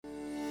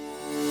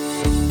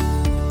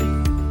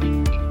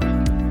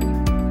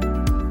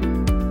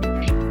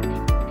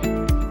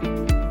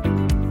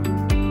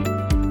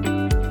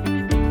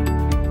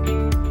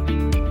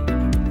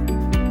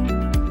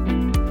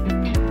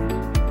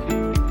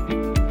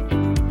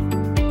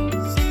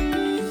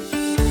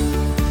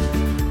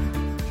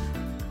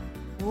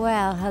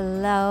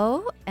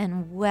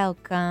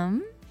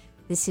welcome.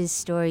 This is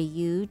Story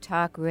U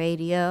Talk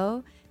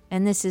Radio,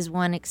 and this is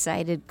One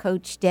Excited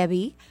Coach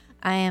Debbie.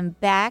 I am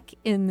back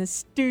in the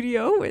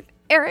studio with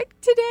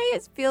Eric today.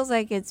 It feels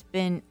like it's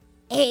been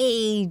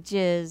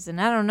ages,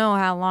 and I don't know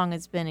how long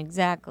it's been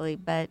exactly,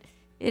 but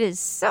it is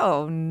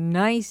so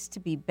nice to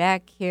be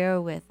back here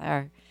with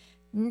our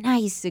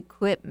nice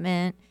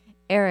equipment,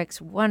 Eric's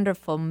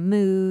wonderful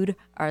mood,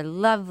 our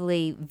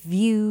lovely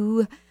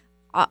view,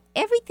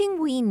 everything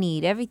we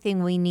need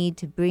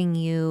to bring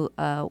you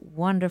a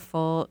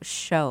wonderful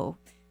show.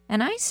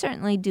 And I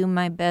certainly do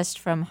my best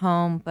from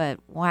home, but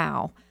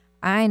wow,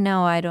 I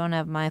know I don't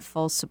have my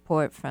full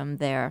support from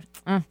there.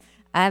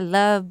 I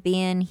love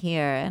being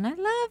here, and I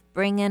love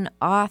bringing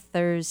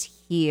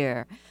authors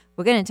here.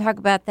 We're going to talk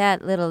about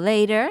that a little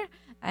later.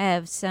 I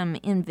have some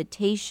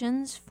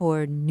invitations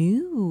for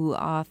new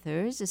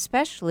authors,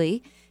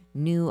 especially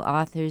new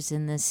authors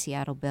in the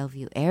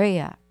Seattle-Bellevue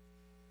area.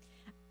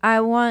 I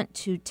want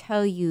to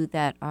tell you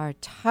that our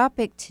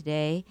topic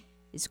today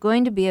is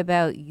going to be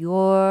about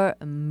your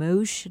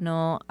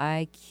emotional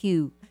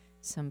IQ.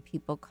 Some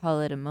people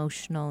call it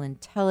emotional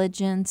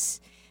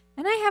intelligence.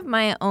 And I have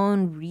my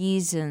own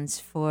reasons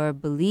for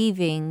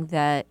believing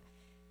that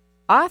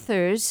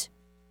authors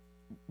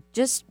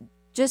just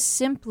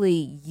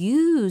simply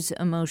use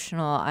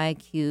emotional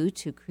IQ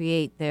to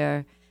create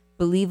their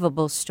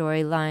believable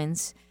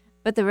storylines.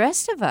 But the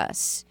rest of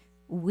us,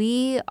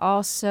 we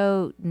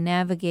also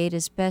navigate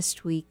as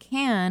best we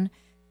can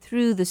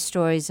through the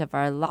stories of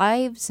our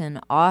lives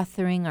and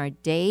authoring our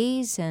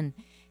days and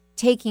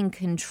taking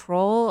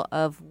control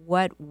of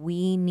what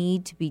we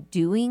need to be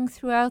doing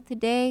throughout the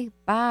day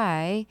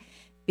by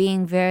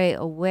being very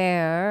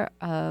aware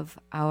of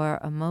our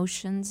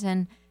emotions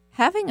and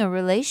having a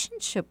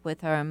relationship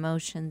with our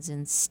emotions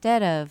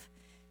instead of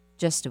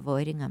just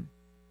avoiding them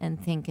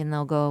and thinking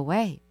they'll go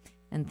away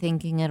and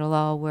thinking it'll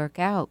all work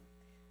out.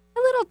 A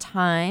little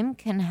time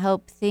can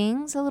help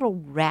things. A little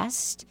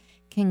rest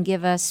can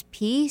give us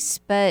peace,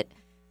 but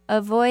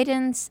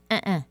avoidance,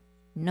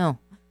 no.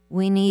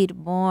 We need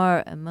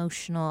more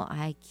emotional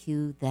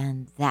IQ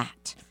than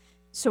that.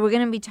 So we're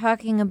going to be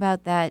talking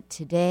about that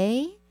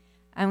today.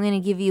 I'm going to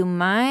give you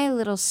my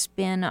little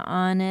spin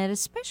on it,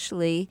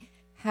 especially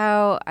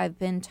how I've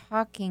been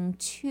talking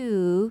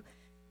to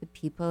the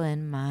people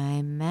in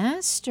my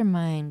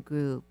mastermind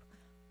group.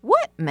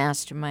 What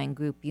mastermind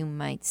group, you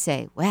might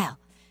say? Well,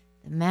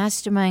 the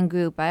mastermind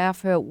group, I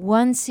offer it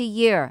once a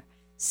year,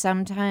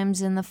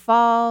 sometimes in the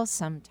fall,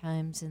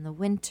 sometimes in the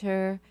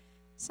winter,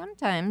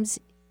 sometimes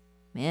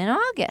in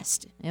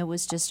August. It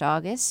was just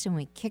August, and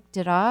we kicked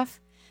it off.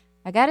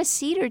 I got a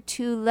seat or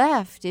two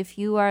left if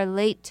you are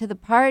late to the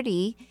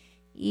party,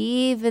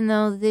 even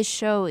though this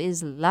show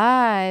is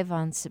live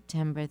on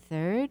September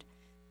 3rd.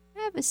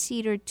 I have a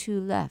seat or two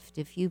left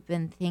if you've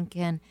been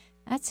thinking,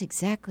 that's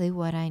exactly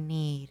what I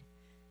need.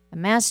 A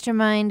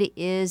mastermind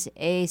is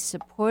a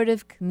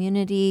supportive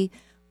community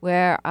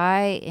where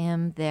I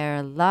am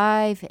there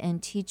live and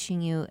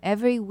teaching you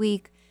every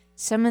week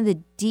some of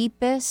the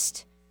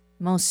deepest,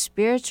 most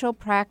spiritual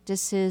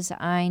practices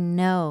I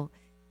know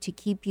to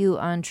keep you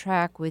on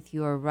track with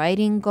your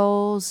writing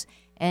goals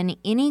and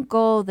any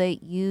goal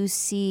that you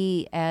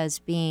see as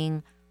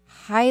being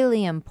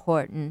highly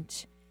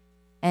important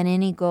and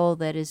any goal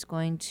that is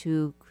going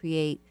to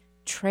create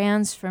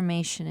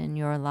transformation in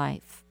your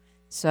life.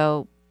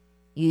 So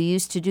you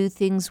used to do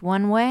things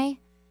one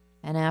way,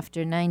 and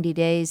after 90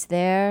 days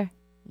there,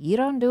 you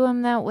don't do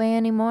them that way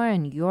anymore,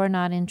 and you're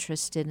not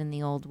interested in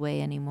the old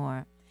way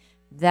anymore.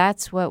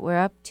 That's what we're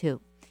up to.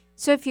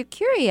 So if you're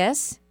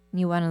curious and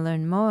you want to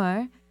learn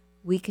more,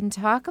 we can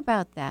talk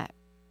about that.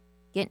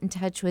 Get in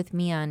touch with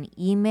me on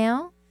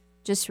email.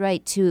 Just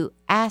write to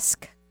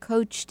Ask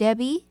Coach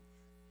Debbie.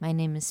 My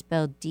name is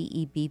spelled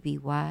Debby.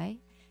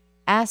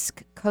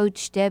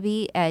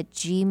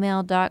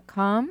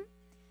 AskCoachDebbie@gmail.com.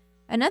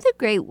 Another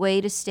great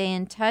way to stay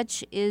in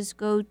touch is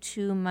go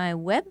to my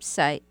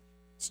website.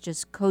 It's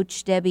just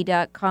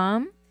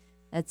CoachDebbie.com.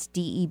 That's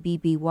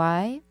Debby.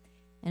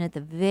 And at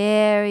the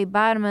very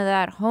bottom of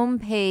that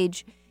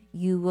homepage,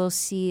 you will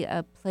see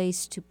a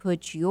place to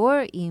put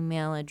your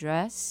email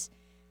address,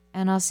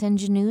 and I'll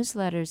send you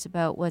newsletters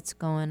about what's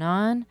going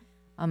on.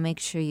 I'll make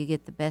sure you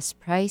get the best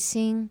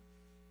pricing.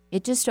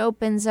 It just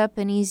opens up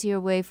an easier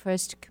way for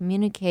us to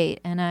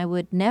communicate, and I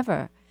would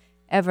never,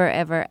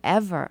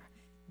 ever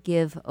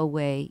give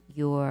away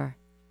your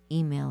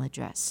email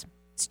address.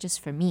 It's just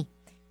for me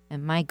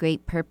and my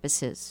great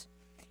purposes.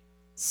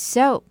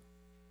 So,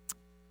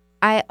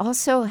 I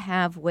also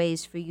have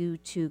ways for you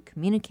to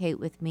communicate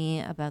with me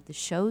about the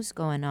shows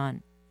going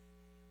on.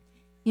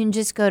 You can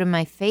just go to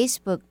my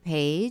Facebook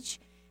page,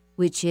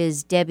 which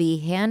is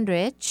Debbie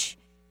Handrich.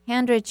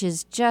 Handrich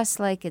is just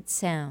like it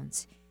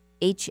sounds,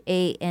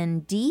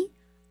 HANDRICH.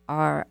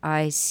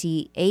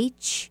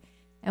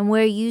 And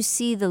where you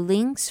see the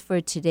links for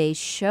today's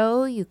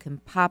show, you can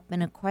pop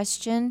in a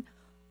question,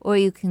 or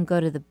you can go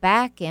to the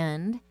back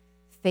end,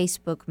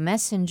 Facebook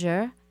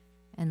Messenger,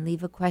 and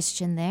leave a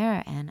question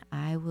there, and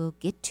I will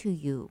get to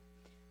you.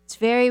 It's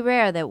very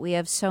rare that we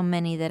have so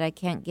many that I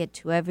can't get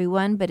to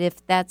everyone, but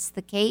if that's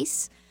the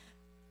case,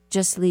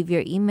 just leave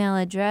your email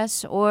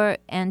address or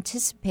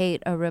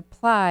anticipate a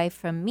reply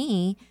from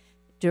me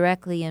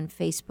directly in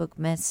Facebook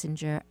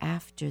Messenger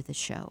after the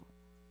show.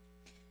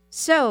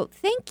 So,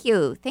 thank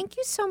you. Thank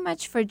you so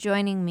much for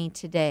joining me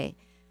today.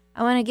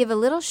 I want to give a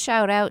little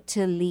shout out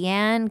to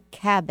Leanne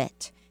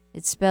Cabot.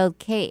 It's spelled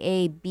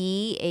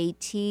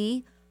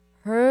Kabat.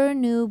 Her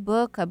new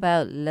book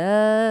about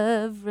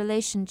love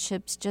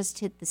relationships just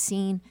hit the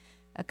scene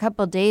a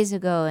couple days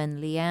ago,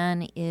 and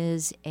Leanne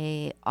is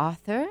a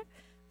author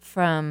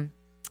from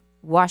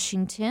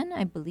Washington.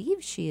 I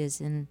believe she is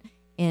in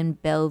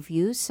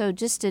Bellevue. So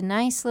just a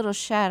nice little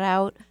shout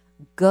out.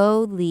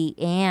 Go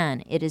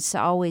Leanne. It is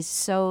always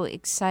so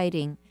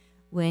exciting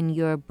when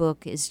your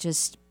book is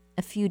just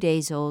a few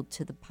days old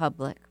to the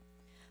public.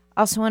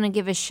 Also want to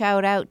give a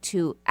shout out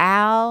to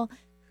Al,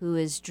 who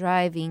is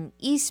driving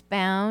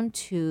eastbound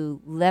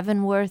to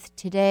Leavenworth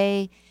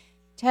today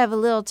to have a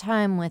little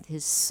time with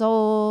his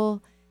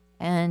soul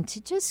and to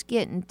just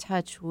get in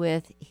touch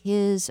with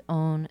his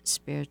own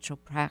spiritual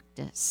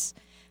practice.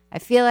 I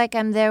feel like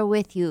I'm there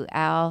with you,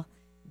 Al.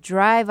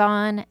 Drive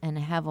on and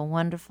have a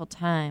wonderful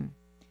time.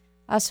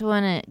 I also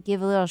want to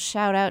give a little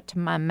shout out to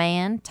my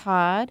man,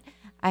 Todd.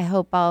 I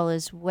hope all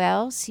is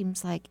well.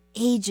 Seems like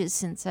ages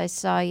since I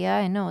saw you.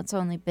 I know it's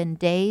only been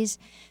days,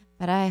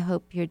 but I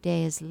hope your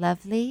day is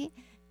lovely,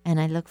 and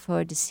I look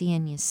forward to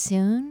seeing you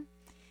soon.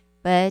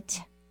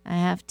 But I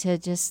have to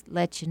just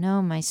let you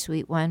know, my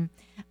sweet one,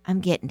 I'm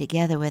getting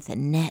together with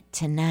Annette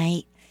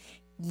tonight.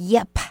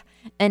 Yep,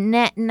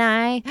 Annette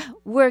and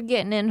we're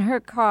getting in her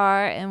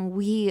car, and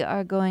we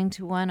are going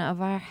to one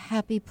of our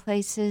happy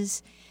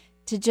places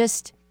to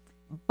just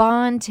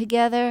bond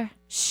together,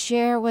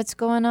 share what's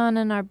going on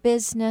in our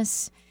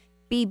business,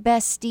 be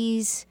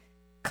besties,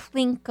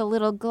 clink a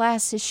little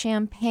glass of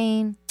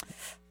champagne.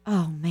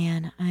 Oh,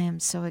 man, I am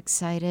so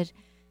excited.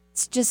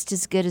 It's just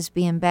as good as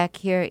being back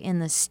here in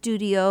the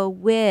studio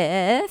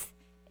with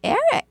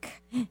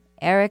Eric.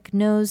 Eric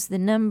knows the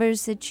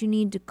numbers that you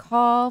need to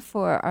call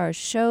for our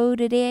show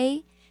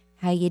today.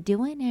 How you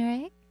doing,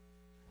 Eric?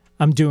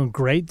 I'm doing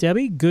great,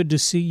 Debbie. Good to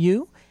see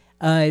you.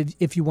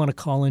 If you want to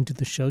call into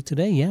the show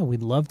today,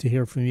 we'd love to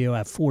hear from you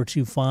at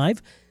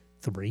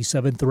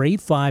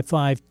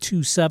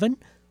 425-373-5527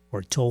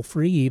 or toll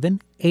free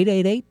even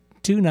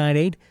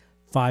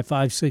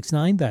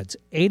 888-298-5569. That's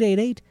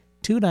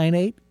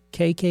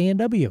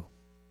 888-298-KKNW.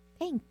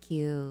 Thank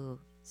you.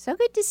 So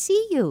good to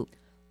see you.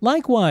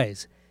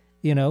 Likewise.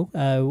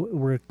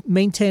 We're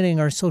maintaining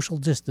our social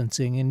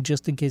distancing, and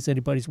just in case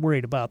anybody's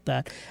worried about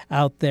that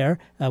out there,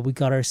 we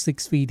got our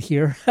 6 feet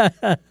here.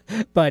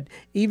 But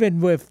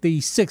even with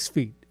the 6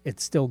 feet,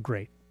 it's still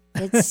great.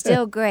 It's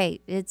still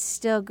great. It's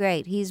still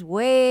great. He's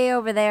way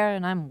over there,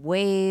 and I'm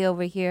way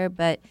over here,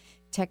 but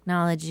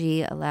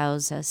technology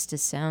allows us to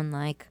sound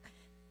like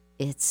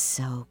it's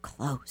so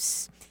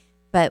close.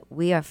 But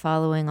we are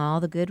following all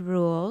the good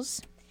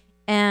rules.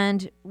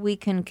 And we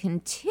can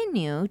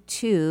continue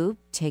to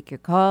take your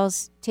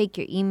calls, take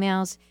your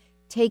emails,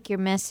 take your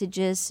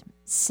messages,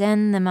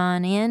 send them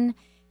on in.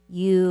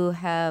 You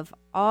have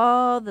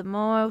all the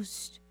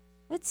most,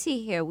 let's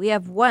see here, we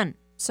have one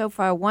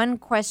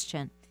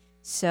question.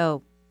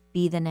 So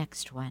be the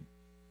next one.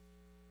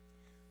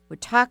 We're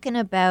talking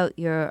about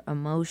your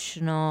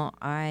emotional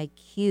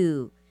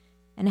IQ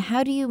and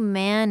how do you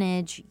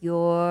manage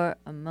your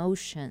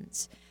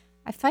emotions.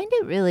 I find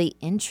it really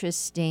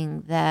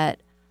interesting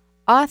that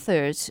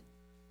authors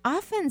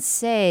often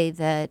say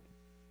that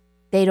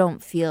they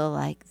don't feel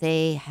like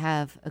they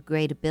have a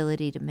great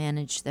ability to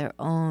manage their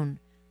own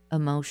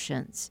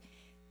emotions.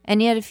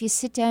 And yet if you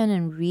sit down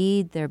and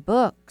read their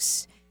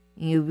books,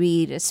 you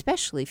read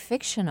especially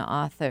fiction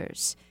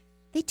authors,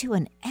 they do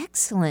an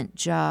excellent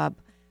job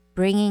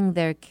bringing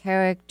their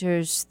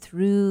characters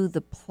through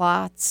the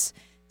plots,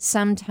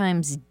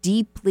 sometimes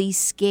deeply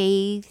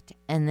scathed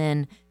and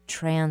then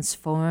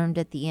transformed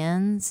at the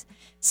ends,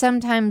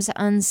 sometimes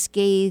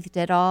unscathed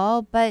at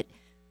all, but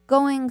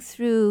going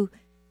through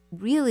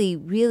really,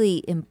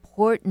 really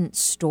important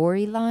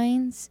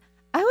storylines.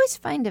 I always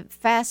find it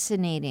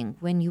fascinating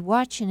when you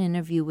watch an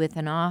interview with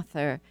an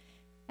author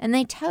and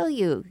they tell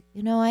you,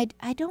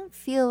 I don't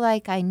feel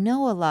like I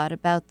know a lot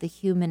about the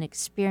human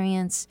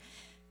experience,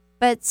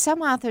 but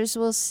some authors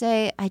will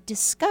say, I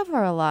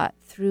discover a lot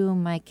through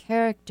my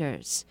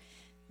characters.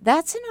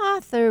 That's an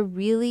author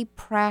really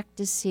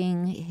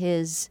practicing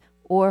his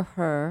or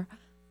her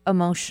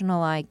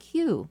emotional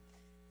IQ,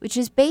 which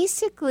is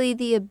basically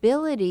the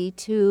ability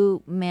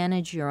to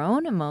manage your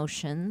own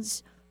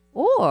emotions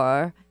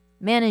or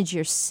manage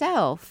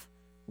yourself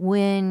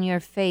when you're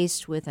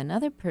faced with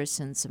another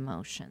person's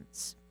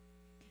emotions.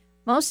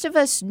 Most of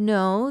us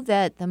know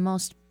that the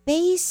most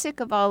basic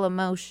of all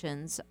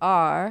emotions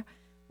are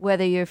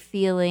whether you're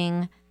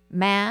feeling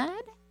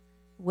mad,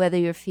 whether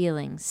you're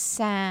feeling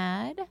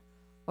sad,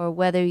 or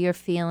whether you're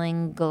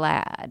feeling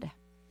glad.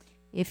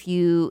 If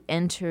you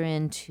enter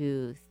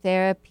into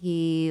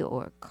therapy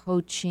or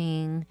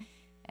coaching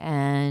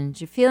and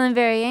you're feeling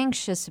very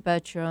anxious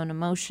about your own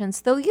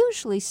emotions, they'll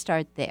usually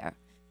start there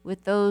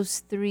with those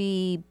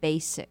 3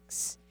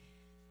 basics.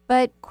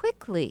 But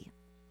quickly,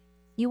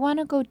 you want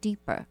to go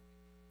deeper.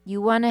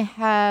 You want to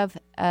have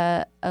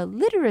a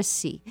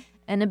literacy,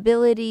 an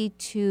ability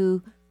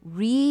to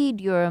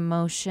read your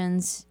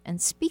emotions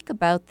and speak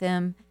about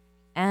them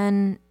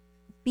and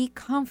be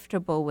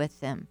comfortable with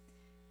them.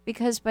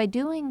 Because by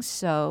doing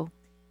so,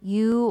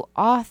 you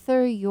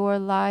author your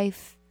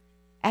life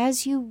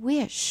as you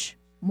wish,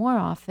 more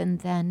often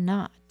than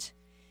not.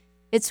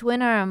 It's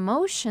when our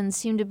emotions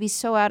seem to be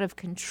so out of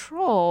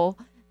control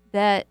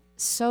that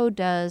so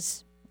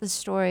does the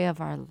story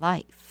of our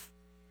life.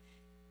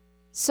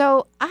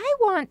 So I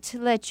want to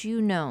let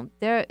you know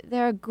there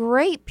are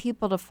great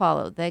people to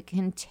follow that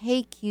can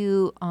take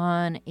you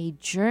on a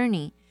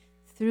journey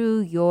through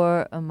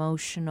your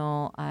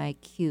emotional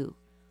IQ.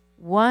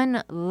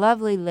 One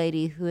lovely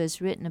lady who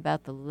has written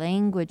about the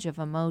language of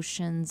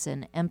emotions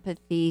and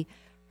empathy,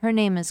 her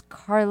name is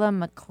Carla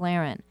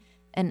McLaren,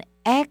 an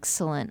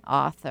excellent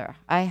author.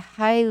 I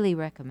highly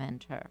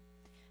recommend her.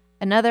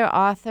 Another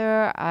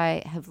author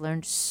I have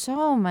learned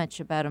so much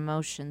about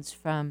emotions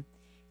from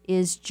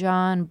is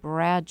John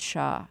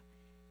Bradshaw,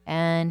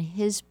 and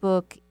his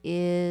book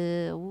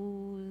is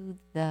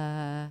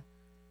That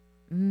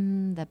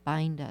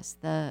Bind Us.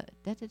 I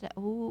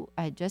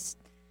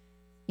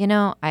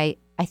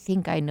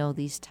think I know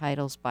these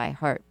titles by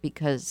heart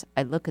because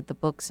I look at the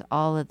books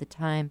all of the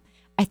time.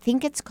 I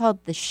think it's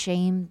called The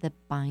Shame That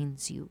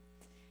Binds You.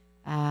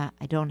 I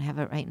don't have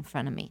it right in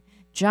front of me.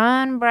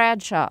 John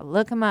Bradshaw,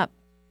 look him up.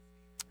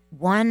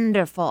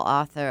 Wonderful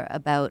author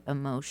about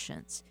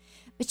emotions.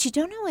 But you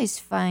don't always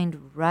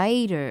find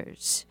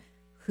writers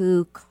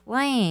who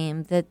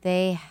claim that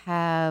they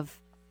have,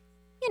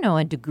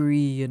 a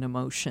degree in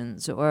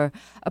emotions or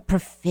a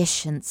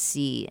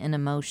proficiency in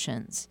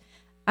emotions.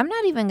 I'm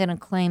not even going to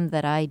claim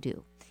that I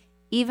do,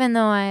 even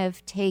though I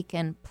have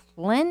taken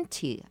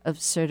plenty of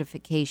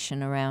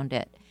certification around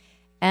it.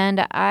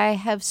 And I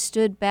have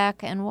stood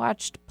back and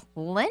watched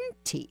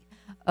plenty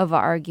of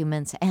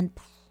arguments and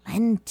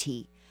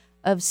plenty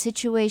of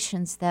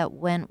situations that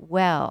went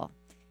well.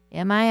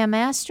 Am I a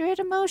master at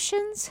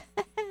emotions?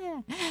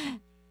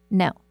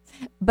 No.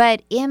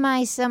 But am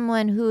I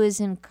someone who is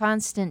in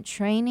constant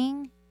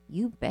training?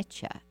 You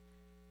betcha.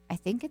 I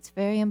think it's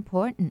very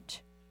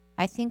important.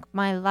 I think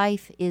my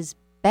life is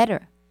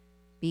better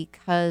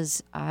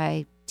because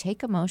I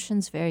take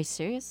emotions very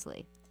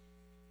seriously.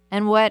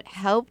 And what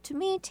helped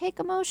me take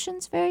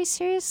emotions very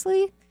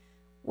seriously?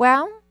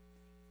 Well,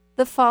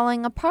 the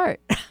falling apart.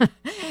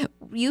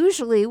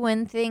 Usually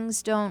when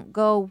things don't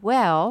go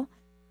well,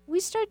 we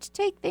start to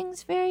take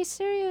things very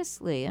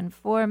seriously. And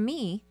for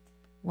me,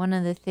 one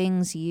of the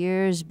things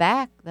years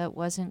back that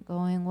wasn't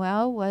going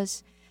well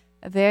was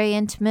a very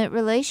intimate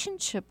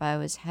relationship I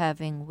was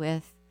having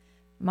with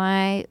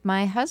my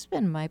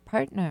husband, my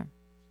partner.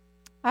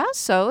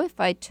 Also, if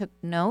I took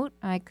note,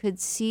 I could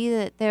see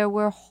that there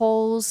were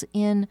holes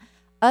in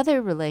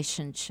other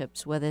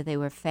relationships, whether they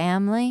were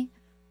family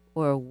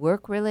or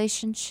work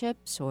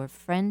relationships or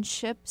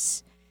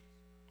friendships.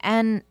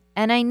 And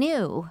I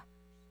knew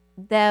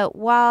that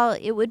while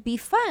it would be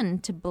fun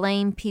to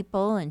blame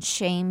people and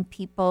shame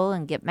people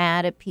and get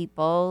mad at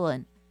people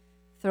and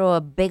throw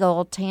a big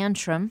old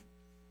tantrum,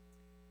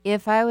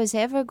 if I was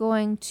ever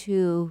going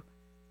to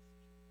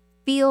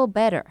feel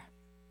better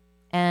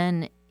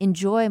and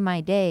enjoy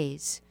my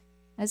days,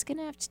 I was going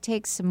to have to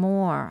take some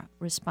more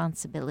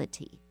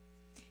responsibility.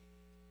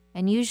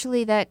 And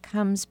usually that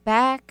comes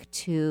back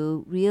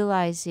to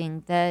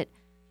realizing that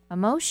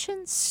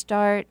emotions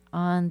start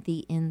on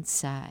the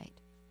inside.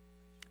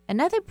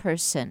 Another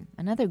person,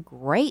 another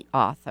great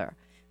author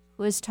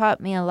who has taught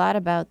me a lot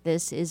about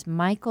this is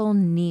Michael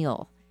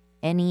Neill,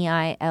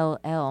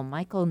 Neill.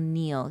 Michael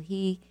Neill.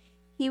 He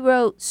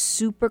wrote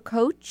Super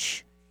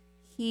Coach.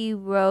 He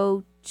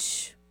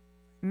wrote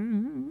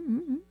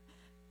The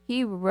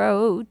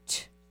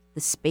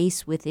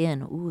Space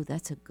Within. Ooh,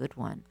 that's a good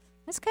one.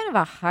 That's kind of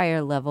a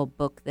higher level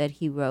book that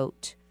he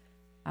wrote.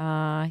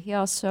 He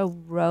also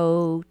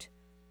wrote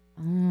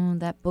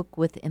that book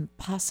with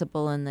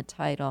impossible in the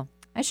title.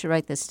 I should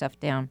write this stuff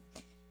down.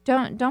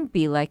 Don't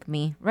be like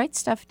me. Write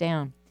stuff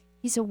down.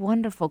 He's a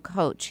wonderful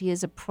coach. He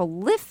is a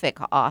prolific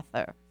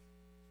author.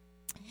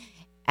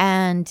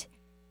 And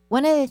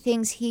one of the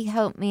things he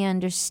helped me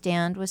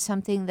understand was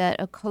something that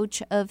a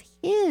coach of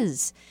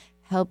his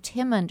helped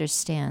him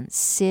understand.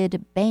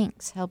 Sid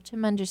Banks helped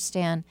him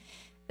understand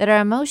that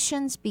our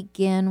emotions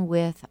begin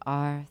with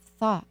our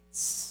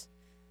thoughts.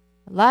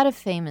 A lot of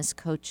famous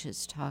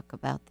coaches talk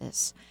about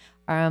this.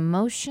 Our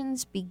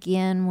emotions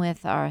begin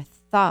with our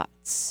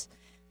thoughts.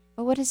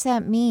 But what does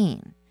that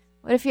mean?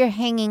 What if you're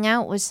hanging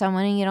out with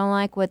someone and you don't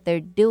like what they're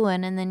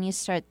doing, and then you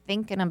start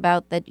thinking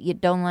about that you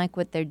don't like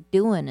what they're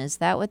doing? Is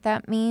that what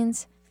that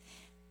means?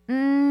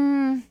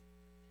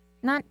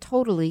 Not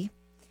totally,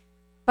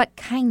 but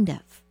kind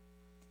of.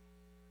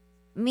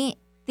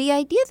 The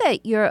idea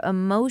that your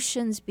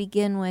emotions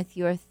begin with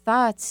your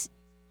thoughts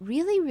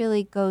really,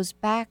 really goes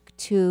back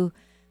to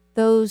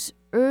those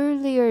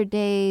earlier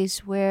days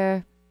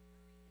where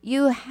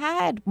you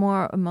had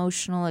more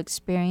emotional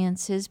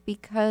experiences,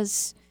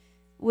 because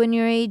when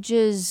you're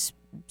ages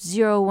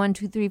 0, 1,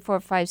 2, 3, 4,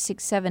 5,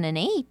 6, 7, and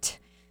 8,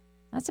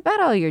 that's about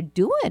all you're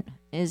doing,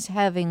 is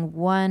having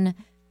one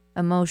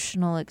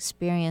emotional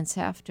experience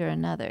after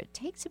another. It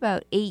takes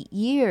about 8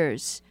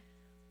 years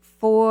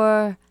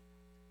for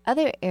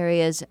other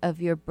areas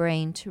of your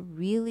brain to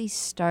really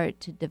start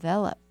to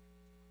develop.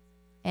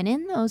 And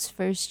in those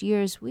first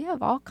years, we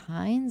have all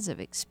kinds of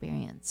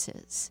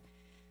experiences.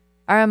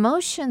 Our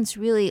emotions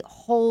really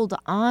hold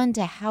on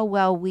to how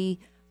well we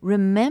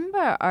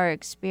remember our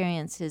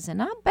experiences.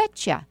 And I'll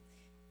bet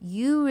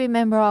you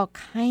remember all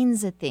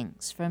kinds of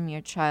things from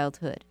your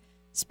childhood,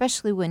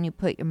 especially when you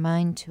put your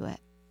mind to it.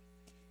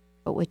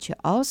 But what you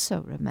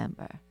also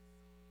remember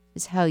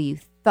is how you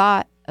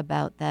thought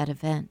about that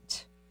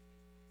event.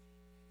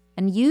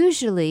 And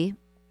usually,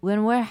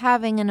 when we're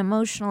having an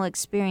emotional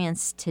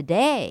experience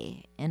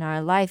today in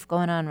our life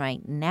going on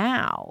right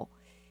now,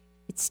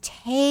 it's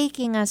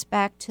taking us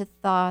back to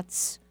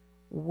thoughts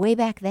way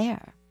back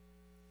there.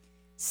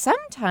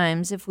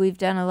 Sometimes, if we've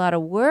done a lot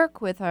of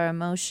work with our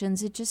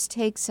emotions, it just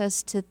takes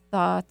us to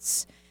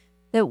thoughts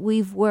that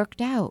we've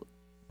worked out.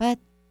 But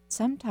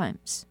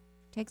sometimes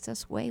it takes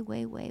us way,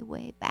 way, way,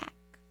 way back.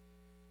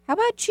 How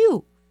about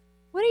you?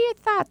 What are your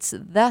thoughts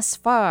thus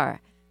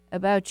far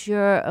about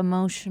your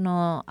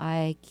emotional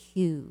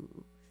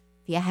IQ?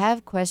 If you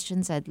have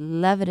questions, I'd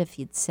love it if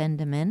you'd send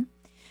them in.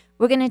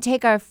 We're going to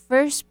take our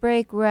first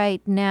break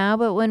right now,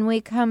 but when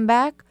we come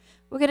back,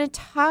 we're going to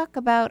talk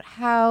about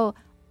how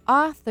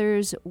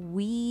authors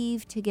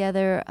weave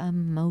together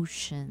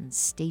emotions.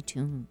 Stay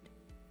tuned.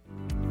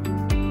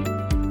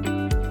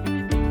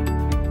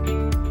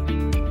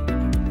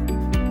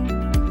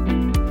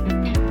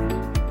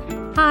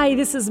 Hi,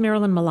 this is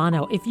Marilyn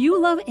Milano. If you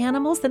love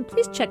animals, then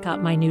please check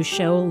out my new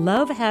show,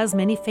 Love Has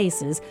Many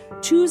Faces,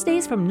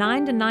 Tuesdays from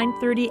 9 to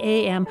 9:30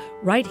 a.m.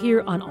 right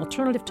here on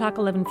Alternative Talk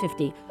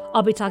 1150.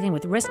 I'll be talking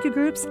with rescue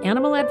groups,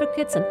 animal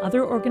advocates, and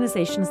other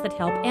organizations that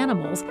help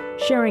animals,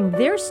 sharing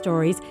their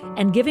stories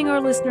and giving our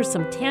listeners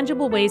some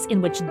tangible ways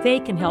in which they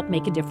can help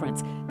make a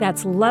difference.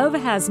 That's Love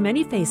Has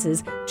Many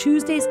Faces,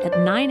 Tuesdays at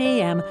 9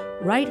 a.m.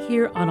 right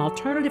here on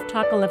Alternative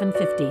Talk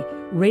 1150,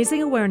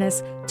 raising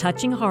awareness,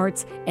 touching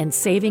hearts, and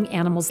saving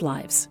animals'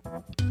 lives.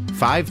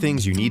 5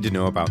 things you need to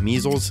know about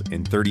measles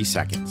in 30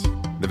 seconds.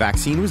 The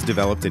vaccine was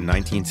developed in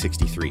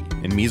 1963,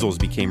 and measles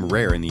became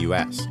rare in the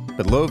U.S.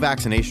 But low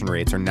vaccination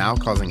rates are now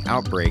causing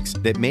outbreaks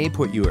that may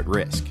put you at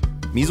risk.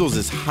 Measles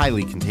is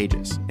highly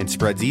contagious and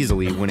spreads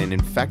easily when an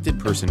infected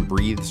person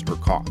breathes or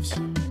coughs.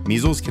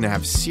 Measles can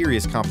have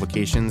serious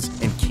complications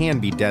and can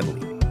be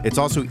deadly. It's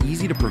also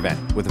easy to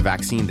prevent with a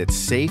vaccine that's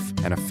safe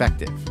and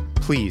effective.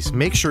 Please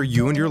make sure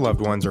you and your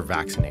loved ones are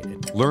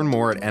vaccinated. Learn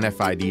more at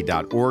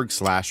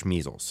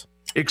nfid.org/measles.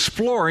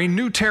 Exploring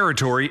new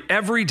territory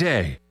every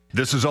day.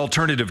 This is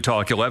Alternative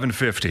Talk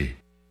 1150.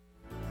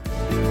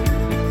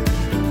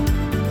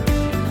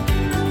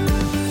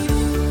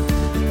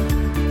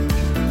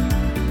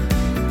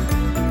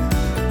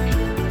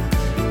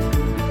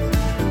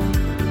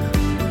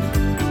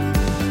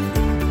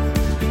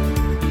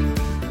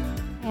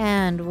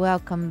 And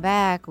welcome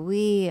back.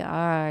 We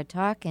are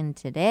talking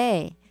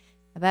today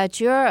about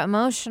your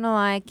emotional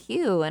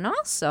IQ and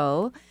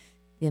also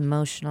the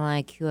emotional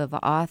IQ of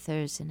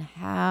authors and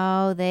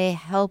how they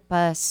help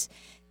us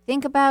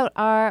think about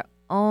our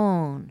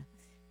own.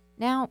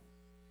 Now,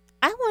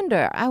 I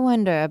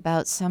wonder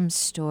about some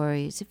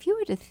stories. If you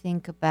were to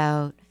think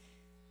about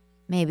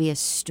maybe a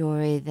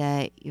story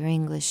that your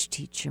English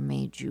teacher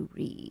made you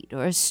read,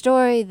 or a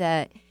story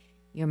that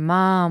your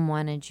mom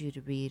wanted you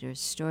to read, or a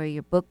story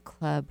your book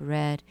club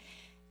read,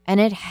 and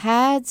it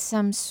had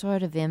some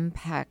sort of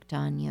impact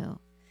on you.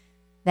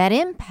 That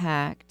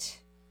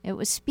impact, it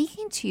was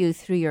speaking to you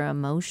through your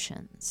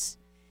emotions.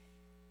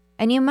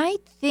 And you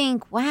might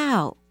think,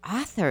 wow,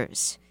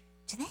 authors,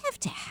 do they have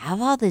to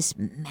have all this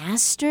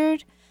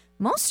mastered?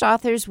 Most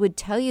authors would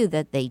tell you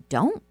that they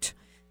don't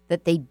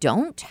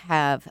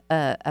have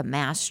a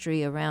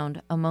mastery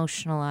around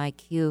emotional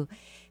IQ.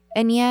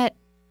 And yet,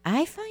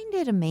 I find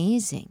it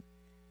amazing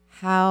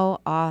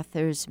how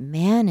authors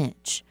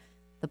manage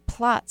the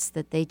plots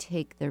that they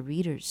take their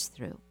readers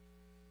through.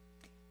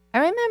 I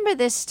remember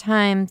this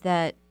time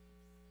that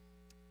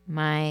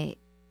my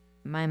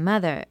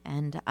mother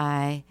and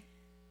I,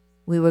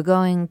 we were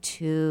going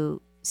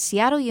to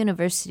Seattle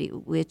University,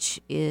 which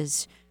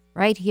is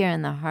right here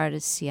in the heart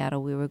of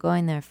Seattle. We were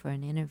going there for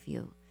an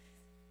interview.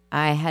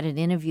 I had an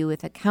interview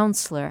with a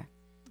counselor.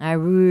 I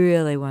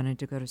really wanted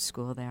to go to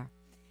school there.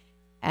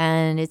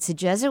 And it's a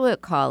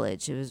Jesuit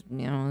college. It was,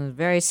 a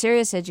very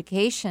serious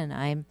education.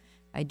 I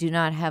do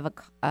not have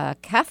a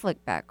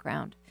Catholic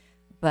background,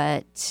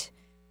 but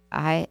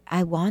I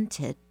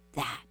wanted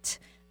that.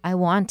 I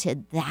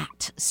wanted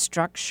that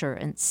structure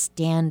and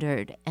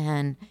standard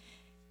and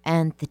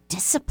the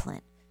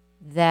discipline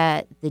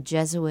that the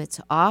Jesuits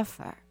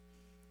offer.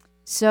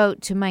 So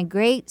to my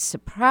great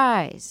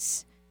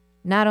surprise,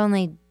 not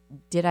only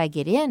did I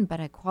get in, but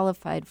I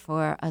qualified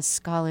for a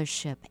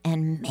scholarship.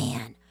 And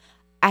man,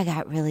 I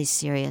got really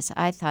serious.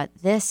 I thought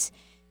this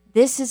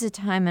is a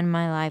time in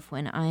my life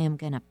when I am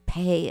going to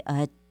pay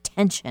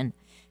attention.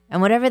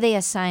 And whatever they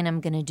assign,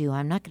 I'm going to do.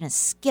 I'm not going to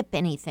skip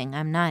anything.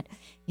 I'm not,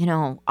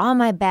 all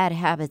my bad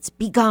habits,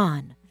 be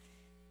gone.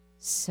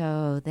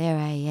 So there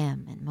I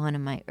am in one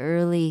of my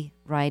early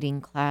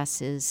writing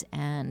classes,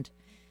 and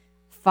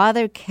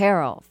Father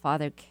Carroll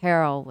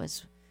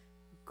was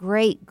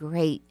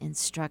great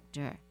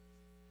instructor.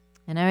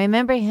 And I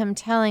remember him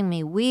telling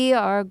me, we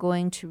are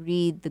going to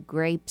read The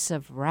Grapes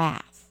of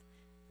Wrath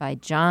by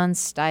John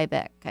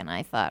Steinbeck. And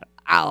I thought,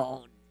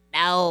 oh,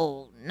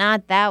 no,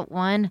 not that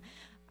one.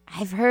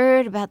 I've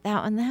heard about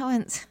that one.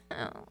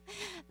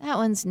 That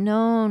one's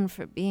known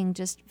for being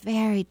just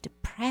very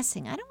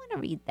depressing. I don't want to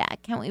read that.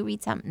 Can't we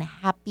read something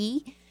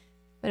happy?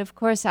 But of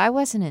course, I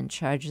wasn't in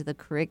charge of the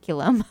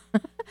curriculum.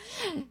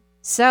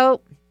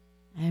 So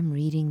I'm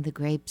reading The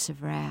Grapes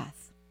of Wrath.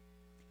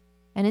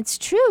 And it's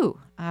true.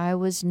 I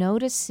was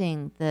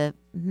noticing the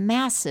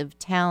massive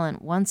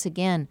talent, once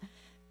again,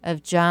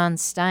 of John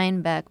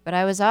Steinbeck, but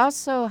I was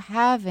also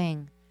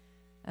having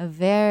a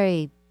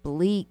very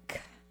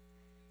bleak,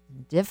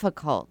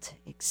 difficult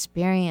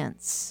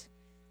experience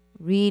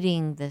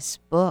reading this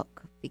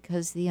book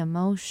because the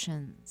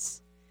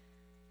emotions,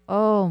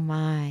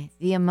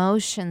 the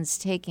emotions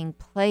taking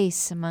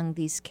place among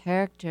these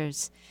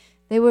characters,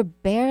 they were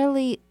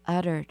barely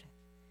uttered.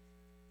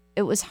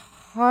 It was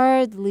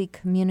hardly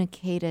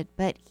communicated,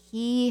 but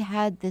he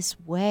had this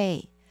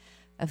way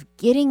of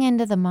getting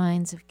into the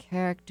minds of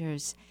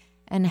characters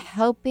and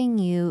helping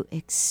you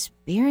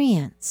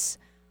experience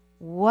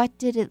what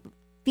did it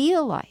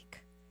feel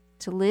like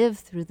to live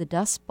through the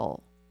Dust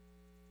Bowl.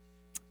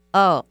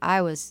 Oh,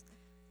 I was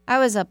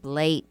up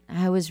late.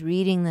 I was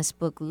reading this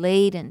book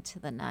late into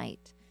the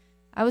night.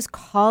 I was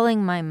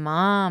calling my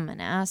mom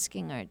and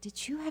asking her,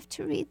 did you have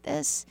to read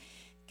this?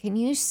 Can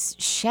you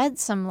shed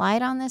some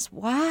light on this?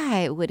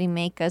 Why would he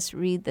make us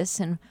read this?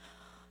 And,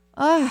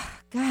 oh,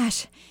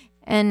 gosh.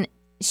 And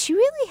she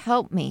really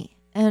helped me.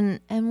 And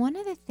one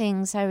of the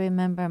things I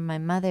remember my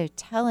mother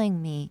telling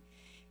me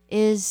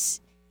is,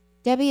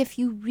 Debbie, if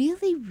you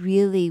really,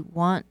 really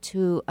want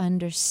to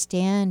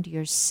understand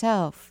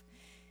yourself,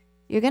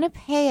 you're going to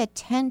pay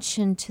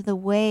attention to the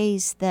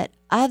ways that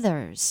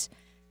others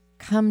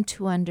come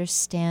to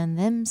understand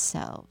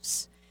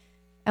themselves.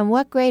 And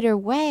what greater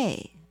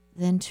way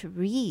than to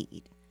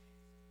read?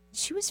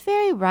 She was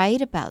very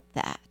right about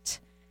that.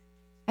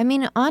 I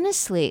mean,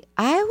 honestly,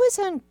 I was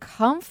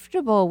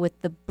uncomfortable with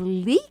the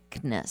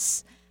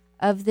bleakness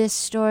of this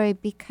story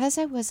because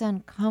I was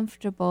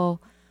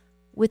uncomfortable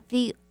with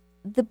the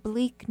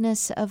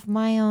bleakness of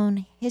my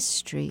own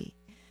history,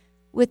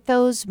 with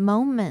those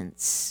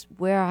moments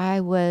where I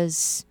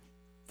was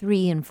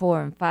 3 and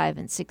 4 and 5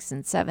 and 6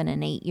 and 7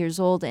 and 8 years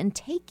old and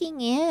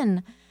taking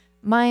in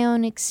my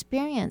own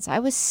experience. I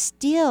was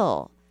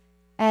still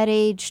at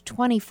age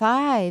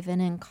 25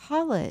 and in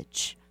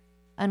college,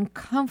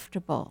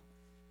 uncomfortable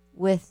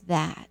with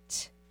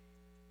that.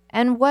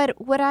 And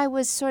what I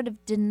was sort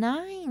of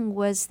denying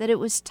was that it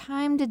was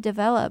time to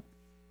develop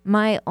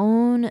my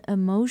own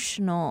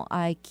emotional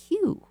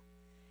IQ.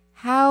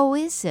 How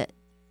is it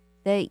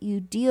that you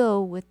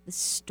deal with the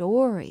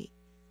story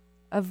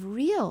of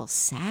real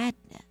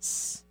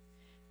sadness?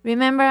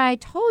 Remember, I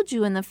told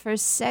you in the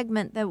first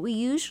segment that we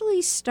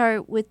usually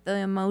start with the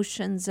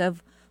emotions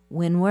of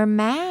when we're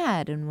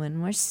mad and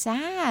when we're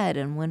sad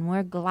and when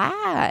we're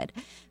glad.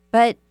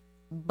 But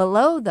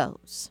below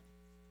those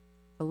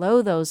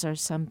are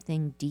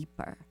something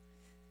deeper.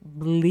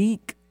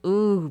 Bleak.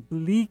 Ooh,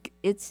 bleak.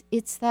 It's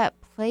that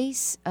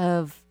place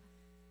of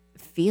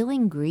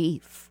feeling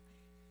grief.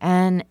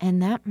 And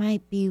that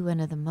might be one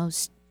of the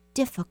most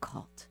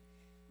difficult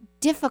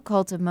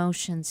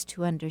emotions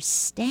to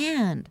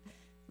understand,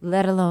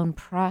 let alone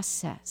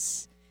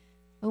process.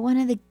 But one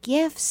of the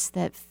gifts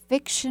that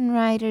fiction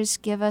writers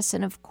give us,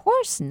 and of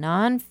course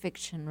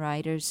nonfiction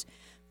writers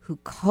who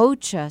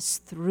coach us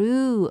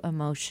through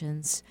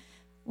emotions,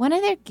 one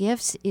of their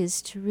gifts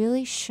is to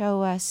really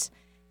show us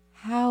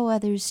how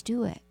others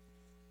do it.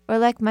 Or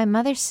like my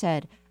mother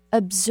said,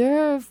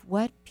 observe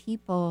what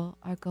people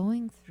are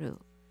going through.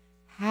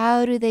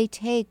 How do they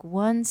take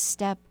one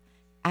step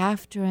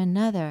after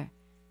another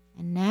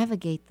and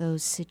navigate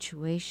those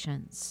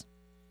situations?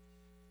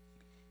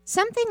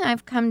 Something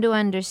I've come to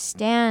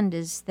understand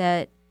is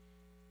that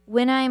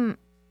when I'm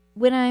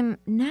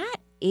not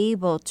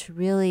able to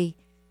really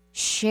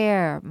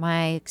share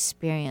my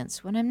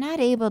experience, when I'm not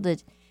able to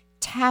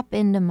tap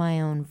into my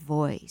own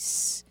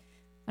voice,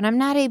 when I'm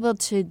not able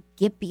to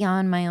get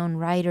beyond my own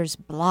writer's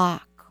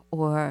block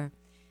or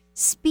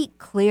speak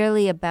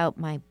clearly about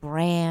my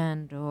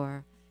brand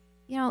or,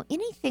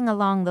 anything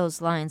along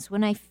those lines,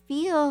 when I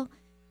feel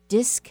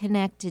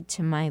disconnected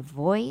to my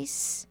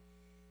voice,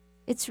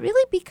 it's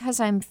really because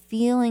I'm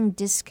feeling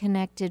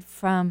disconnected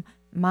from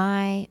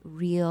my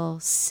real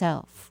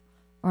self,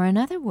 or in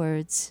other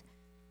words,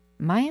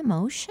 my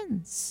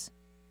emotions.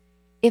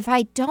 If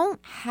I don't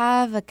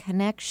have a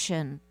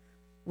connection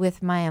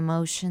with my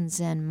emotions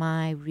and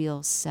my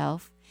real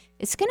self,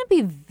 it's going to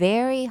be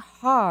very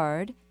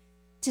hard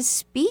to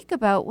speak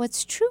about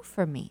what's true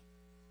for me.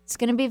 It's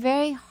going to be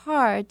very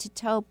hard to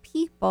tell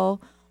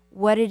people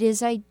what it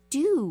is I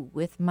do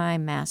with my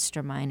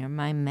mastermind or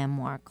my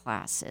memoir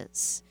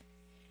classes.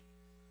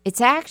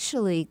 It's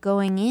actually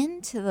going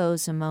into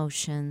those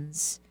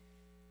emotions,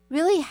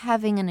 really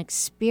having an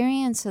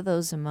experience of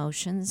those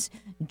emotions,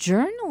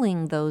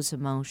 journaling those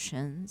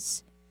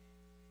emotions,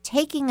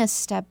 taking a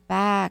step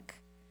back,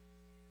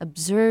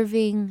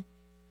 observing,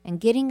 and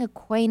getting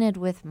acquainted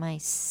with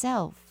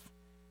myself,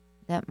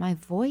 that my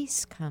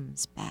voice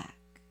comes back.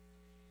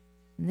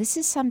 And this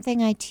is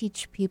something I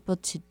teach people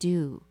to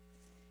do.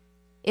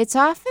 It's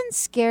often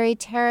scary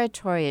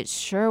territory. It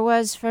sure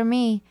was for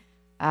me.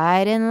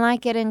 I didn't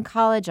like it in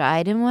college.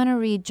 I didn't want to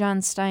read John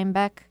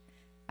Steinbeck.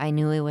 I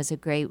knew he was a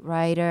great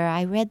writer.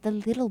 I read the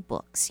little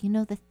books,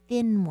 the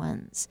thin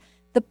ones.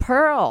 The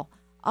Pearl,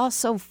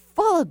 also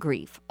full of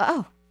grief.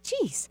 Oh,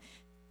 geez,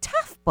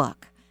 tough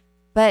book.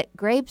 But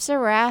Grapes of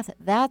Wrath,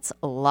 that's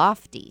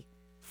lofty.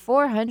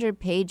 400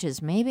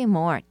 pages, maybe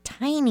more.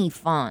 Tiny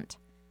font.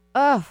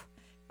 Oh,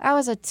 that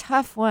was a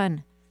tough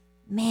one.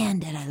 Man,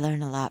 did I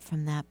learn a lot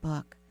from that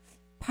book.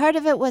 Part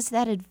of it was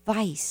that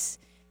advice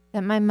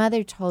that my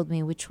mother told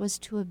me, which was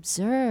to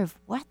observe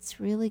what's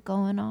really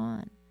going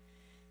on,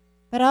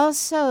 but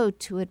also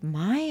to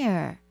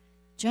admire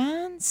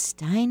John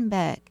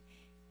Steinbeck.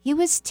 He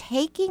was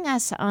taking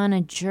us on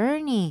a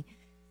journey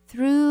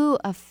through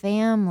a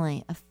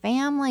family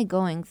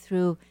going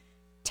through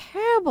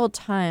terrible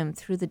time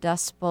through the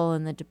Dust Bowl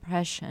and the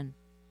Depression.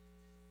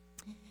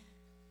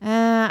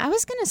 I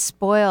was going to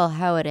spoil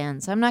how it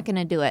ends. I'm not going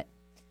to do it.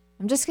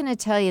 I'm just going to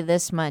tell you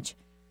this much.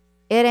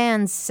 It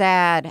ends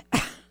sad.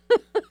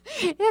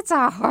 It's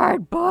a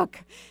hard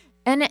book.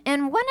 And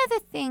one of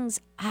the things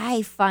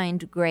I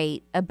find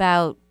great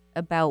about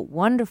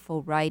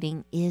wonderful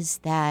writing is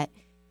that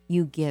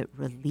you get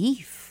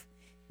relief.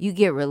 You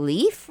get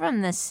relief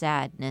from the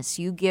sadness.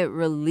 You get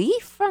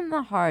relief from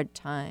the hard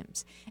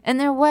times. And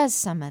there was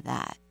some of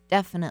that,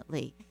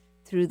 definitely,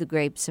 through the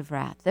Grapes of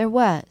Wrath. There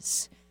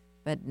was,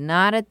 but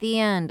not at the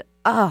end.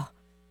 Oh,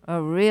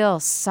 a real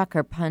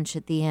sucker punch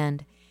at the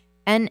end.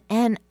 And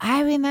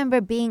I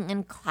remember being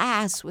in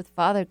class with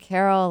Father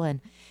Carroll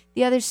and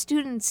the other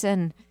students,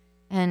 and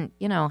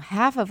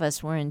half of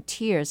us were in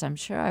tears. I'm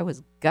sure I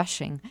was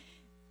gushing.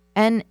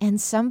 And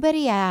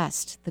somebody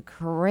asked the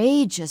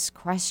courageous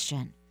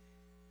question,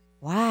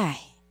 why?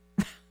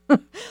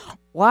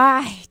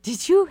 Why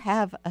did you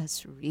have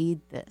us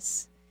read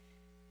this?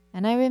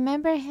 And I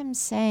remember him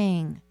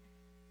saying,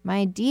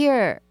 my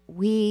dear,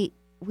 we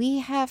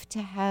have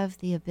to have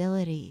the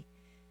ability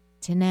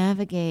to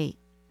navigate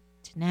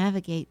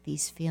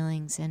these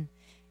feelings and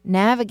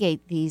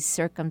navigate these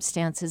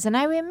circumstances. And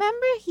I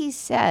remember he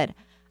said,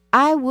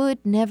 I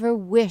would never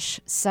wish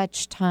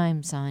such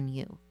times on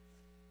you.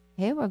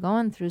 Hey, we're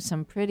going through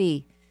some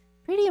pretty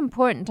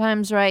important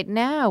times right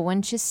now,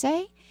 wouldn't you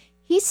say?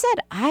 He said,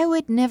 I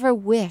would never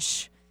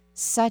wish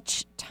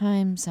such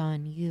times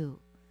on you.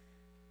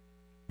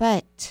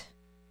 But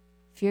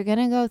if you're going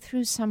to go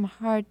through some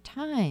hard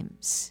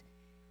times,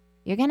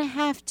 you're going to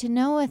have to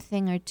know a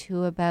thing or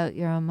two about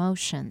your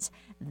emotions.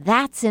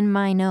 That's in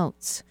my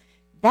notes.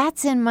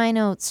 That's in my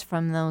notes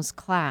from those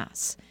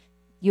class.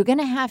 You're going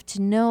to have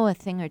to know a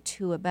thing or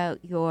two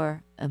about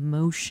your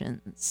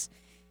emotions.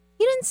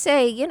 He didn't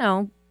say,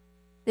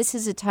 this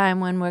is a time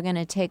when we're going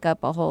to take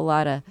up a whole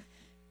lot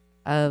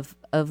of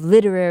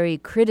literary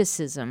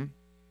criticism.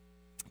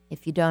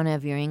 If you don't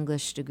have your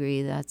English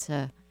degree, that's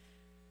a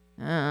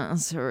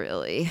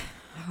really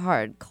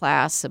hard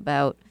class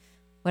about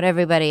what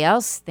everybody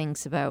else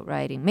thinks about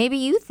writing. Maybe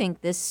you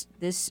think this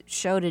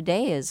show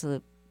today is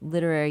a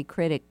literary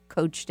critic,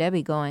 Coach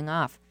Debbie, going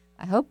off.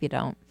 I hope you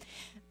don't.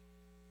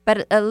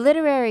 But a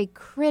literary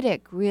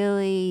critic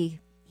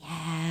really,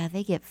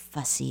 they get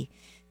fussy.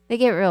 They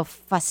get real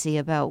fussy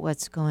about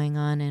what's going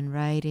on in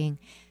writing.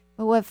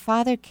 But what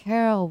Father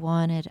Carroll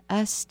wanted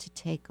us to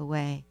take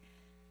away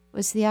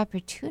was the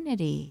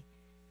opportunity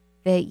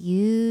that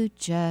you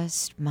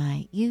just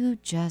might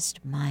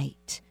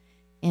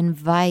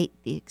invite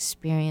the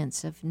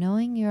experience of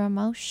knowing your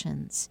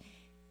emotions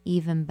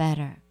even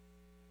better.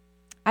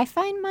 I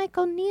find Mike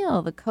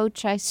O'Neill, the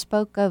coach I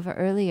spoke of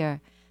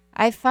earlier,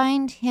 I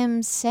find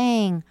him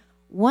saying,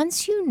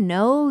 once you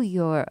know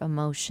your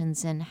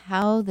emotions and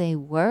how they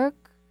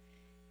work,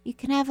 you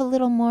can have a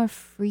little more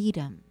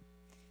freedom.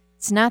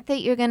 It's not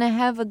that you're going to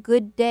have a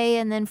good day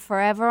and then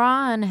forever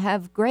on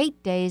have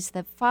great days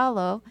that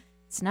follow.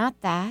 It's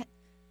not that.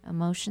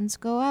 Emotions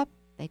go up,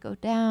 they go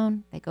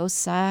down, they go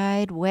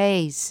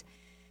sideways.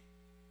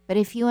 But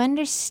if you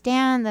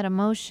understand that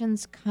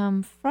emotions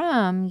come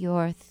from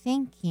your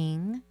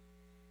thinking,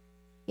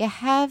 you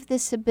have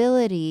this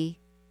ability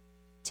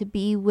to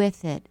be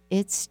with it.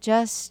 It's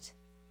just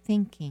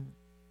thinking.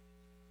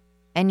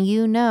 And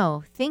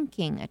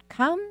thinking, it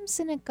comes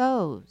and it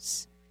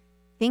goes.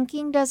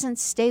 Thinking doesn't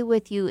stay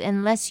with you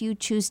unless you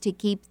choose to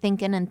keep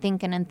thinking and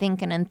thinking and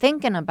thinking and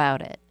thinking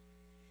about it.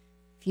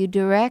 If you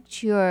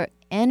direct your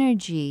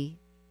energy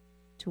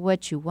to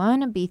what you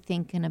want to be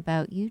thinking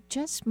about, you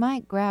just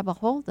might grab a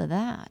hold of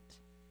that.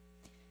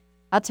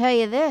 I'll tell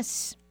you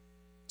this.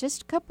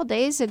 Just a couple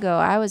days ago,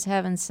 I was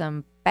having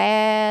some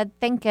bad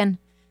thinking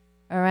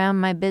around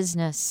my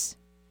business.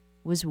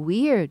 It was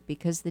weird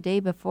because the day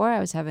before I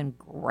was having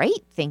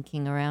great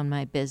thinking around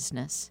my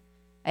business.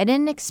 I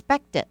didn't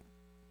expect it.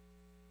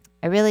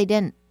 I really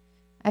didn't.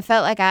 I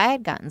felt like I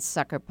had gotten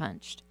sucker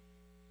punched.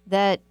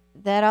 That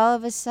all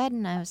of a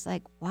sudden I was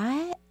like,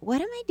 what?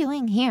 What am I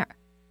doing here?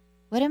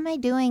 What am I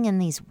doing in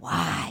these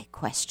why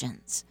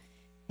questions?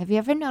 Have you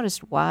ever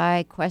noticed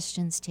why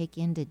questions take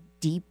you into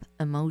deep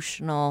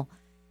emotional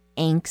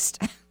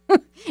angst?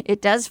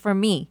 It does for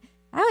me.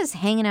 I was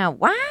hanging out.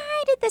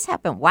 Why did this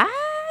happen? Why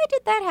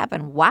did that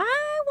happen?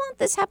 Why won't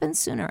this happen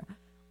sooner?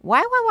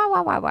 Why?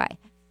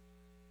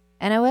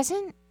 And I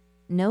wasn't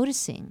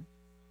noticing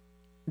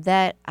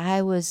that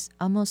I was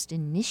almost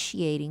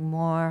initiating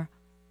more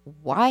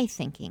why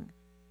thinking.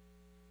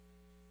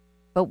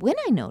 But when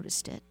I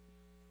noticed it,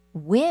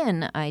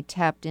 when I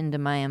tapped into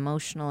my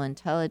emotional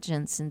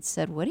intelligence and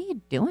said, what are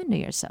you doing to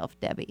yourself,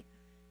 Debbie?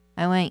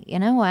 I went, you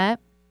know what?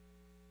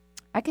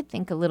 I could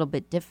think a little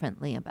bit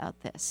differently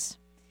about this.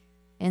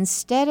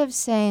 Instead of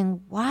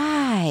saying,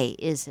 why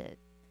is it?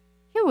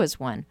 Here was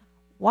one.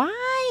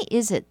 Why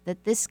is it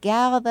that this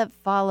gal that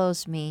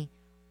follows me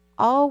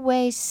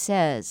always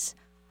says,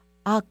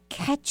 I'll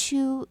catch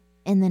you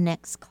in the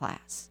next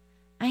class?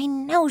 I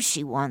know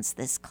she wants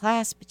this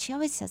class, but she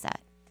always says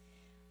that.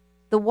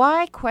 The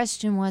why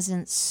question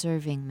wasn't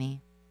serving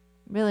me.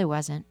 It really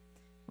wasn't.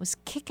 It was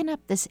kicking up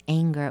this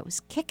anger. It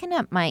was kicking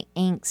up my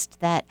angst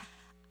that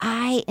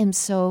I am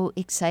so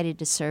excited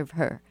to serve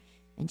her,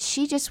 and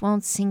she just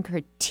won't sink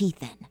her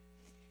teeth in.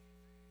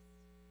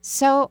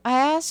 So I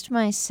asked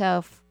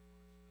myself,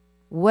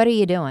 what are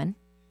you doing?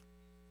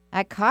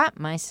 I caught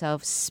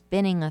myself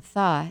spinning a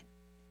thought,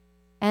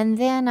 and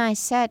then I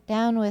sat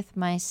down with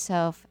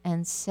myself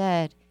and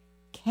said,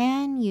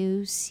 can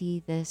you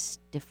see this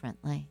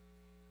differently?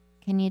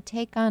 Can you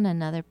take on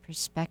another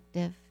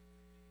perspective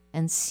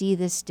and see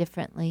this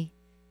differently?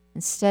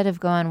 Instead of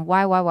going,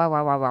 why?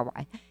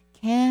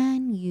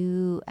 Can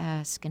you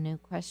ask a new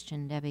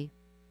question, Debbie?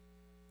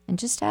 And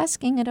just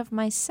asking it of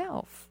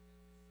myself.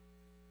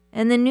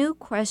 And the new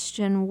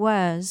question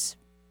was,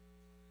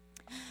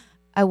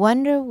 I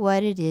wonder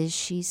what it is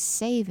she's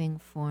saving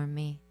for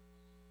me.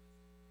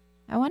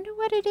 I wonder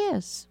what it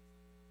is.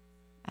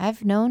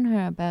 I've known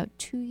her about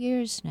 2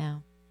 years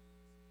now.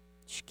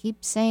 She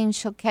keeps saying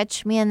she'll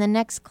catch me in the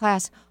next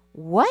class.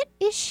 What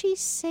is she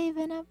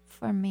saving up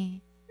for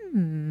me?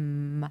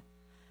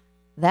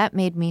 That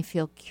made me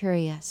feel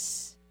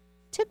curious.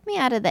 Took me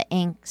out of the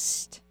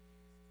angst.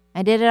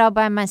 I did it all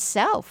by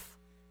myself.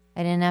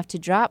 I didn't have to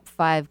drop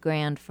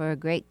 $5,000 for a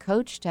great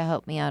coach to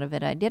help me out of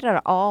it. I did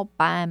it all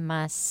by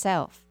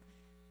myself.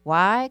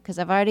 Why? Because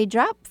I've already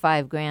dropped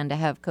 $5,000 to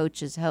have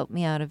coaches help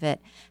me out of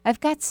it. I've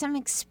got some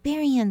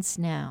experience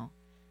now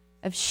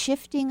of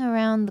shifting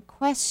around the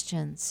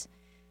questions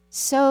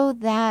so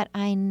that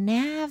I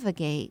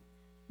navigate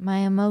my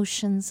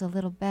emotions a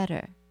little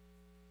better.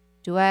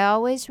 Do I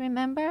always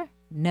remember?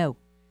 No.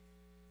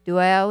 Do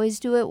I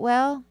always do it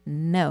well?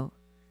 No.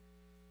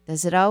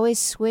 Does it always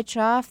switch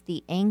off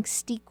the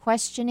angsty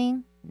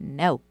questioning?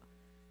 No.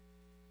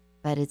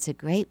 But it's a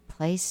great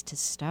place to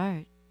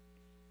start.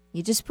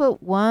 You just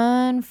put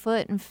one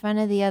foot in front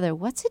of the other.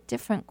 What's a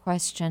different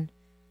question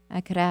I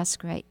could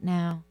ask right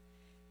now?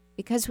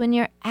 Because when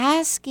you're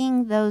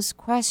asking those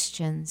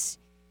questions,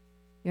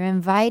 you're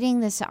inviting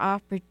this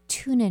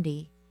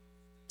opportunity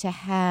to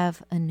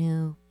have a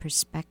new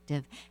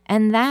perspective.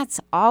 And that's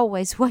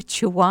always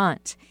what you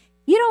want.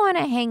 You don't want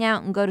to hang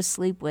out and go to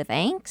sleep with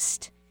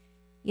angst.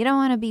 You don't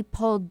want to be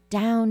pulled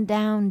down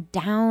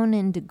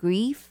into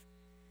grief.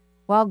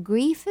 While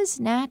grief is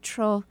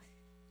natural,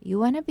 you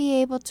want to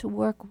be able to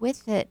work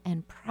with it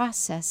and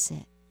process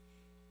it.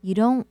 You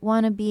don't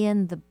want to be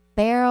in the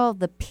barrel,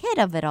 the pit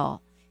of it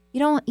all. You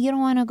don't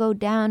want to go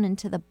down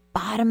into the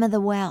bottom of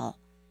the well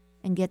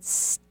and get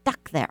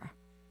stuck there.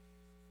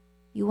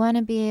 You want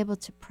to be able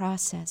to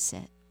process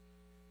it.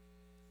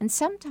 And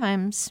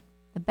sometimes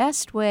the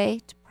best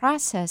way to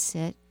process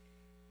it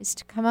is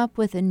to come up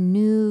with a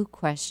new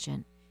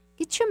question.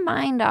 Get your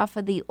mind off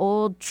of the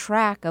old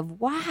track of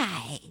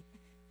why.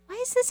 Why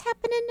is this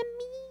happening to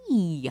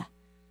me?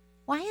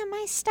 Why am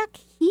I stuck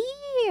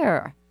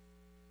here?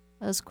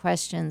 Those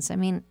questions,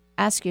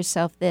 ask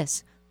yourself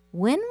this.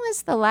 When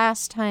was the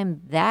last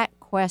time that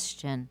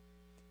question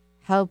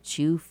helped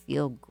you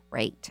feel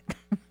great?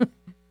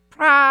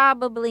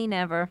 Probably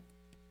never.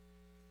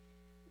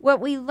 What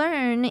we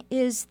learn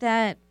is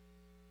that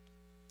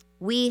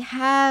we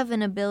have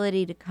an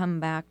ability to come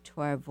back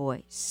to our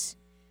voice.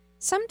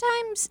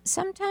 Sometimes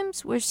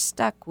we're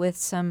stuck with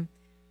some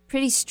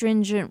pretty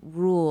stringent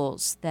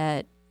rules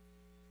that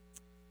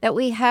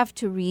we have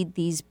to read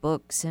these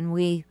books and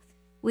we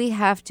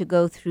have to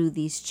go through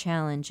these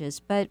challenges.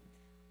 But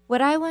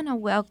what I want to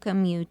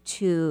welcome you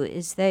to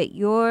is that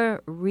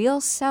your real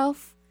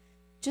self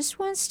just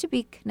wants to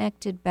be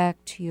connected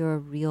back to your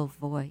real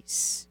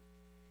voice.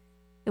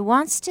 It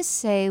wants to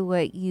say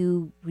what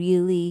you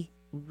really,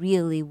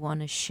 really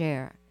want to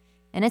share.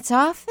 And it's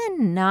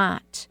often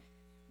not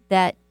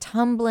that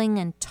tumbling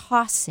and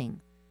tossing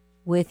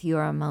with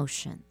your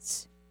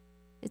emotions.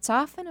 It's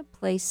often a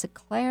place of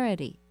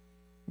clarity.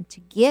 And to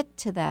get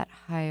to that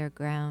higher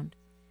ground,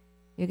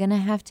 you're going to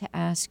have to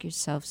ask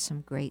yourself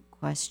some great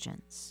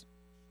questions.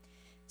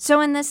 So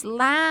in this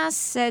last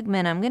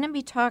segment, I'm going to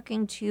be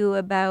talking to you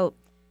about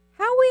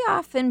how we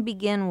often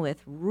begin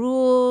with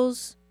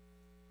rules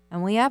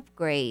and we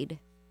upgrade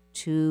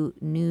to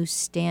new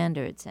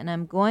standards. And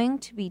I'm going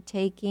to be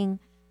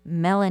taking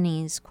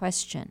Melanie's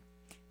question.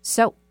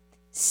 So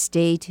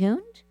stay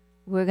tuned.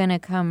 We're going to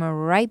come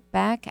right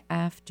back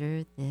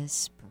after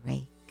this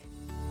break.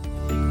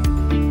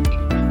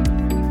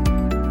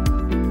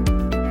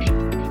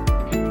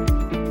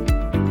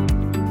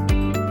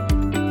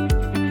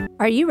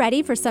 Are you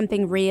ready for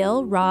something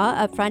real, raw,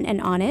 upfront,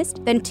 and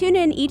honest? Then tune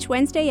in each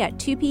Wednesday at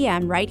 2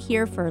 p.m. right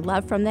here for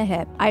Love from the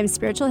Hip. I am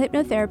spiritual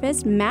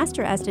hypnotherapist,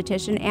 master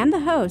esthetician, and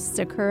the host,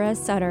 Sakura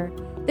Sutter.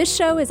 This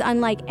show is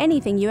unlike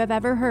anything you have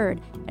ever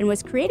heard and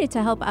was created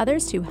to help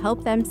others to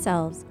help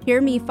themselves.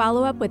 Hear me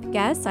follow up with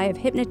guests I have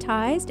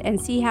hypnotized and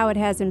see how it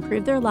has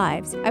improved their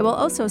lives. I will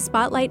also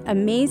spotlight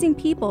amazing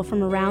people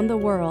from around the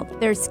world,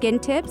 their skin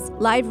tips,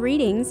 live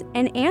readings,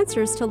 and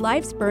answers to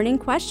life's burning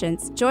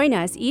questions. Join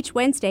us each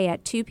Wednesday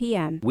at 2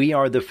 p.m. We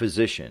are the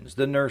physicians,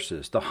 the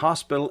nurses, the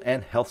hospital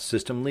and health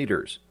system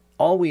leaders.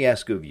 All we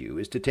ask of you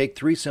is to take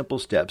 3 simple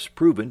steps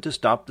proven to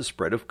stop the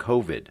spread of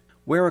COVID.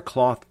 Wear a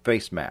cloth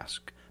face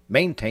mask,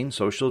 maintain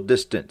social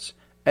distance,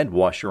 and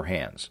wash your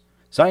hands.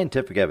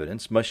 Scientific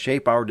evidence must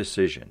shape our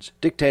decisions,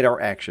 dictate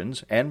our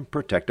actions, and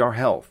protect our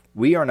health.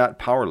 We are not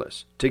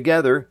powerless.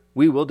 Together,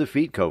 we will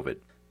defeat COVID.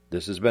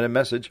 This has been a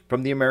message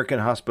from the American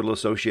Hospital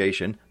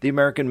Association, the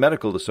American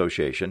Medical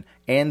Association,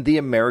 and the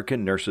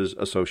American Nurses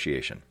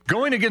Association.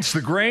 Going against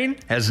the grain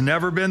has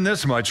never been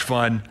this much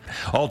fun.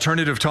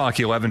 Alternative Talk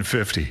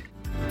 1150.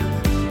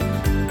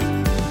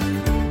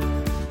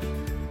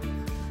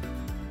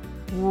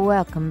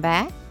 Welcome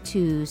back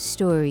to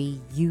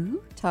Story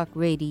U Talk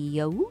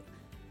Radio.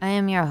 I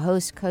am your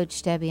host,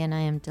 Coach Debbie, and I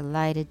am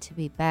delighted to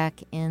be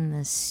back in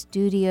the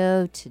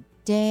studio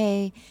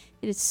today.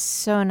 It is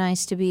so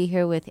nice to be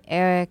here with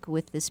Eric,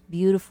 with this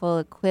beautiful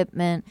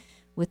equipment,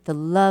 with the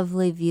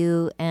lovely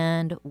view,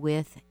 and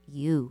with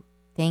you.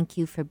 Thank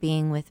you for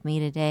being with me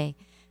today.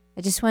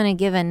 I just want to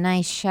give a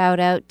nice shout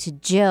out to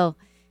Jill.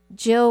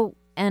 Jill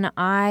and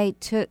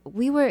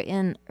we were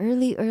in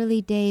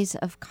early days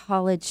of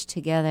college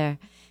together.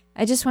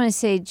 I just want to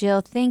say,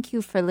 Jill, thank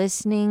you for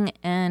listening,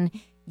 and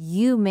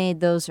you made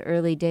those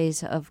early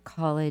days of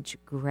college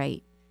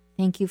great.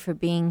 Thank you for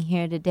being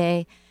here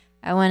today.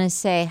 I want to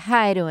say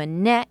hi to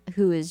Annette,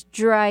 who is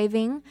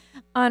driving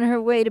on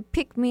her way to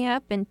pick me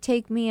up and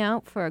take me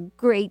out for a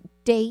great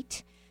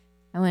date.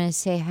 I want to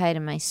say hi to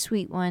my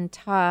sweet one,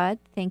 Todd.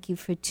 Thank you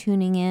for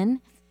tuning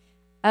in.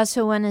 I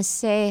also want to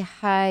say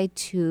hi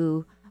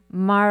to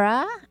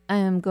Mara. I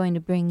am going to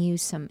bring you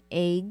some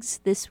eggs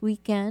this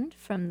weekend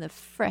from the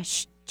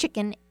fresh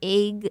chicken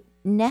egg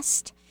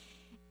nest.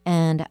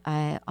 And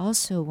I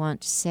also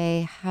want to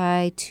say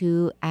hi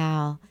to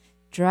Al.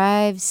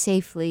 Drive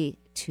safely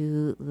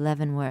to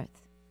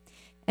Leavenworth.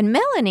 And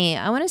Melanie,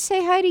 I want to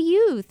say hi to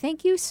you.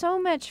 Thank you so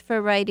much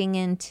for writing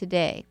in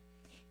today.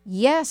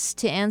 Yes,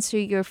 to answer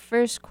your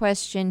first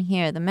question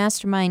here, the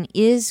mastermind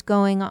is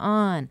going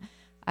on.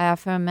 I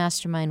offer a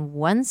mastermind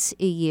once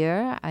a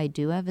year. I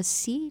do have a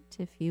seat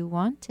if you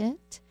want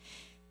it.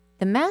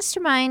 The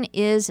mastermind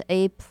is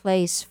a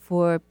place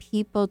for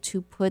people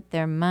to put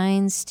their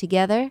minds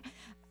together.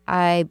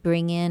 I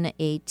bring in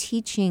a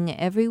teaching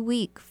every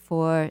week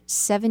for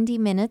 70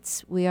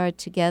 minutes. We are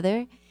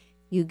together.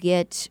 You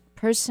get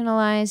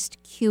personalized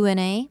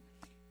Q&A.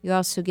 You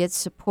also get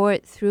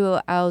support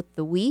throughout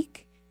the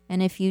week.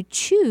 And if you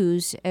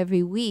choose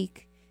every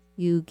week,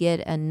 you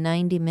get a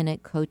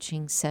 90-minute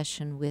coaching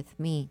session with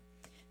me.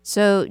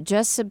 So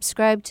just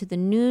subscribe to the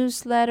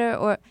newsletter,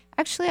 or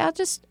actually I'll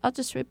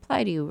just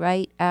reply to you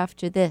right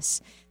after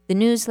this. The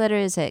newsletter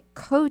is at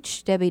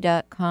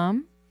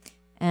CoachDebbie.com.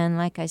 And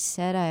like I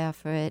said, I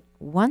offer it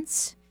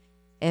once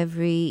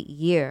every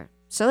year.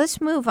 So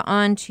let's move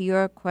on to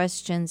your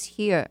questions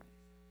here.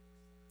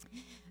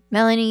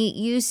 Melanie,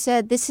 you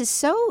said this is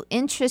so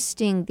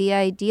interesting, the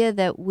idea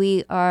that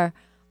we are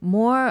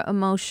more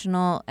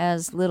emotional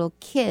as little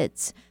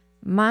kids.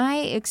 My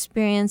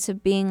experience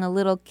of being a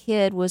little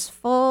kid was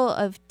full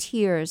of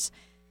tears.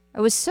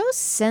 I was so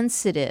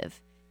sensitive.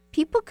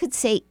 People could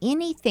say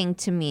anything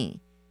to me,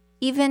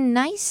 even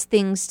nice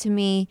things to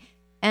me,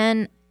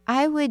 and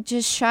I would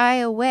just shy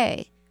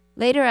away.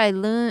 Later I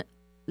learned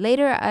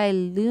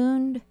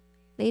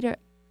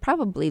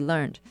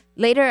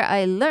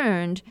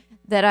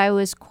that I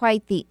was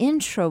quite the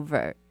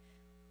introvert.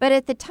 But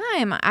at the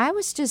time, I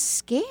was just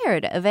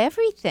scared of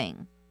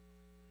everything.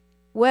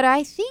 What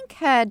I think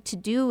had to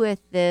do with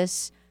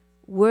this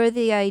were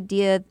the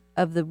idea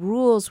of the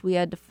rules we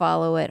had to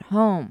follow at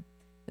home.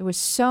 There were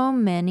so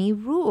many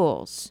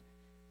rules.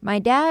 My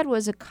dad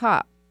was a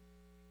cop.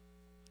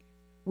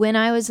 When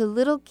I was a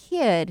little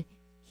kid,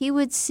 he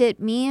would sit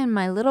me and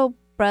my little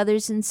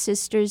brothers and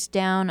sisters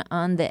down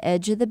on the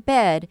edge of the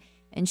bed,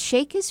 and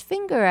shake his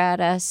finger at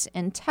us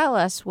and tell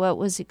us what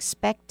was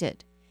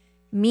expected.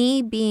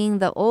 Me being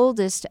the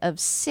oldest of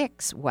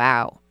 6,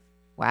 wow,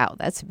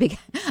 that's a big,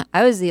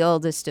 I was the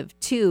oldest of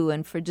 2,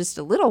 and for just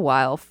a little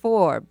while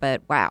 4,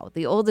 but wow,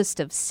 the oldest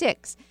of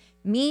 6.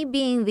 Me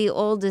being the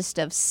oldest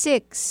of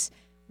 6,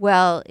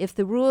 well, if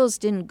the rules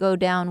didn't go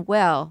down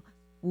well,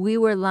 we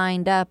were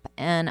lined up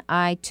and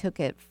I took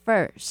it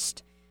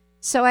first.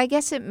 So I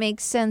guess it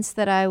makes sense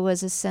that I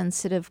was a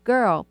sensitive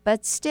girl,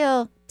 but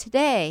still,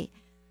 today,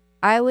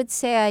 I would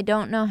say I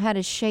don't know how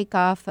to shake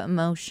off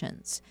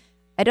emotions.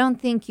 I don't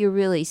think you're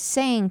really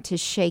saying to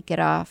shake it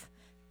off,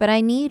 but I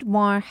need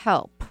more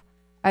help.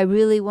 I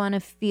really want to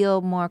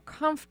feel more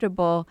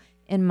comfortable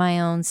in my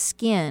own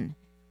skin,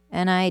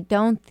 and I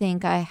don't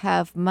think I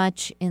have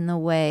much in the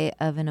way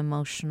of an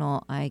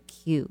emotional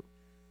IQ.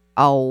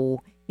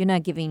 Oh, you're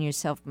not giving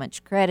yourself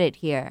much credit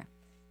here.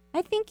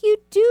 I think you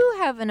do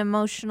have an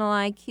emotional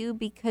IQ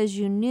because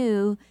you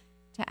knew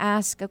to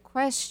ask a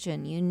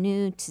question. You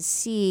knew to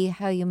see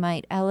how you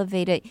might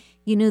elevate it.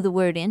 You knew the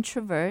word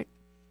introvert.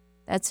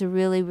 That's a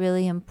really,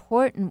 really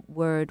important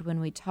word when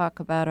we talk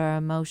about our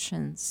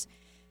emotions.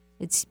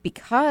 It's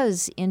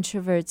because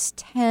introverts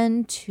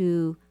tend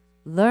to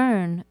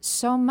learn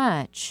so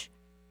much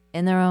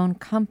in their own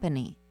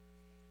company.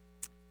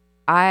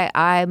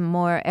 I'm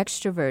more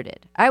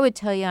extroverted. I would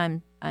tell you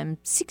I'm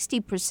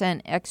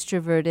 60%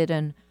 extroverted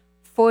and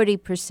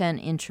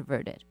 40%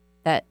 introverted.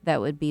 That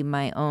would be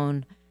my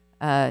own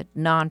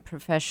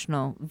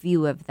non-professional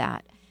view of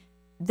that.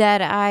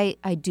 That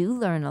I do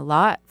learn a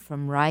lot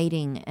from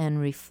writing and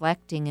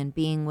reflecting and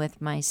being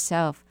with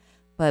myself.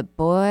 But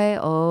boy,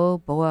 oh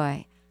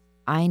boy,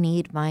 I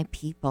need my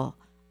people.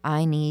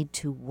 I need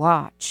to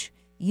watch.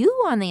 You,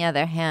 on the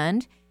other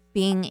hand,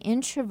 being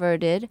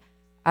introverted,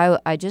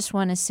 I just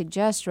want to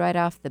suggest right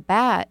off the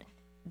bat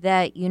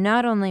that you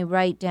not only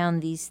write down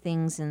these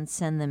things and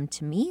send them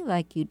to me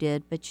like you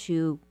did, but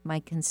you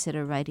might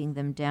consider writing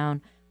them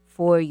down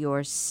for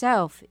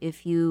yourself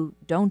if you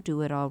don't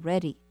do it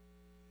already.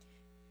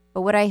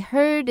 But what I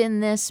heard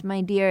in this,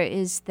 my dear,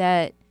 is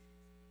that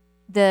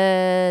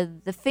the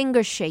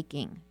finger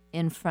shaking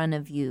in front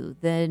of you,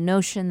 the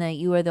notion that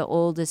you are the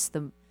oldest,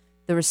 the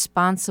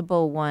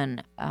responsible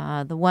one,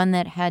 the one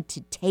that had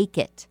to take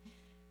it.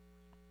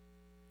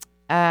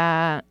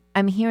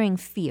 I'm hearing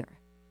fear.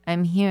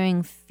 I'm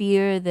hearing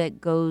fear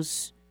that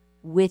goes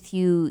with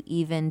you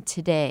even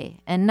today.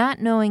 And not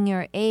knowing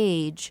your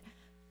age,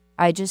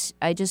 I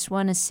just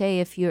want to say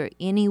if you're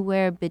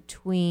anywhere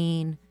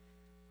between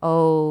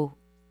 15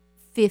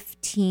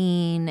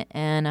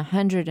 and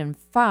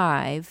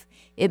 105,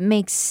 it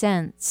makes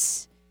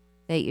sense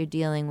that you're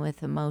dealing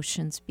with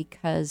emotions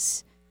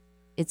because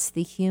it's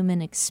the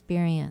human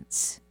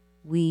experience.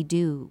 We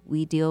deal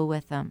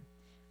with them.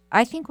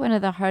 I think one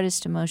of the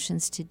hardest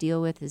emotions to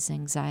deal with is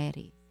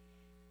anxiety.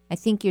 I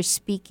think you're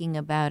speaking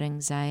about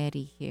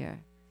anxiety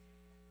here.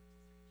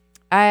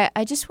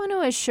 I just want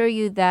to assure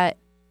you that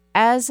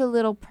as a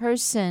little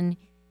person,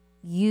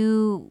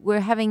 you were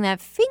having that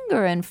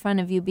finger in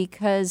front of you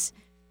because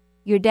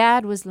your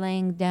dad was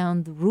laying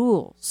down the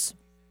rules.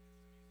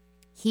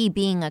 He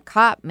being a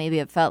cop, maybe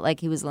it felt like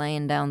he was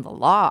laying down the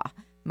law.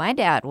 My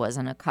dad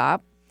wasn't a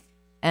cop,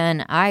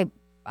 and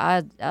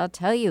I'll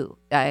tell you,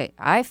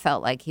 I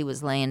felt like he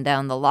was laying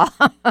down the law.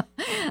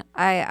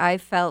 I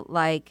felt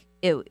like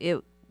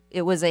it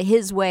was a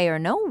his way or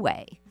no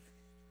way.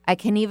 I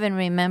can even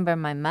remember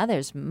my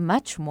mother's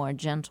much more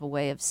gentle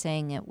way of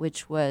saying it,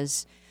 which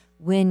was,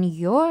 when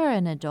you're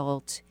an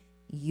adult,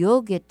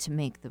 you'll get to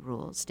make the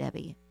rules,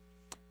 Debbie.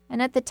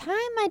 And at the time,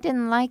 I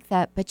didn't like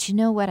that. But you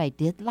know what I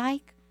did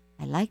like?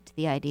 I liked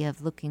the idea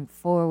of looking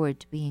forward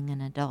to being an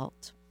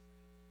adult.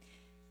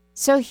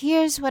 So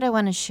here's what I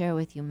want to share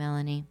with you,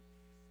 Melanie.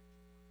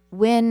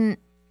 When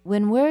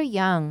we're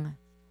young,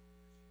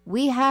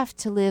 we have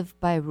to live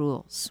by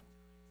rules.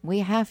 We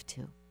have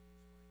to.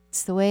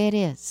 It's the way it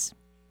is.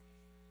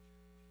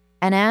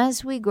 And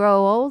as we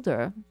grow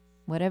older,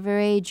 whatever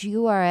age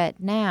you are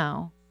at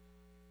now,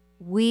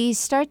 we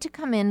start to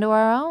come into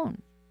our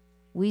own.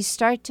 We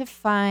start to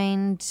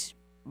find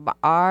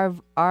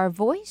our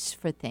voice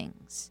for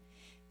things.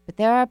 But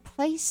there are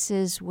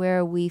places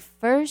where we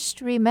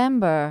first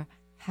remember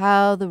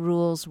how the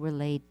rules were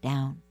laid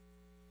down.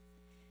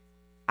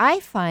 I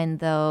find,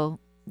 though,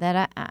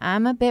 that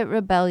I'm a bit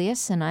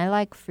rebellious and I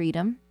like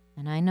freedom,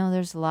 and I know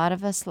there's a lot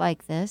of us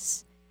like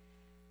this.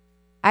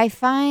 I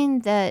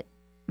find that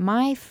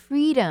my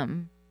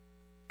freedom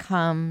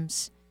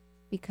comes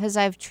because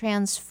I've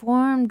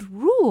transformed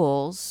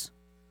rules.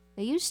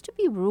 They used to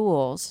be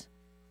rules.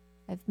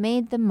 I've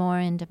made them more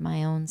into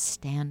my own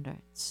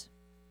standards.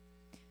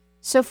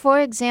 So, for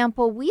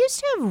example, we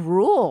used to have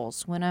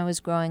rules when I was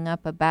growing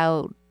up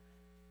about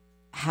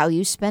how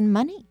you spend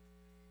money.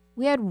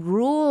 We had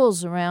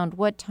rules around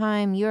what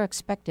time you're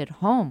expected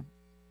home.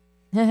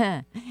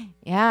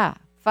 Yeah,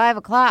 5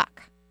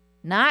 o'clock,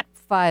 not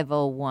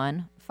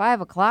 5:01,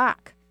 5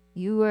 o'clock.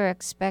 You were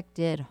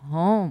expected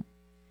home.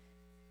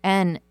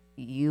 And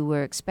you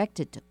were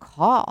expected to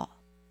call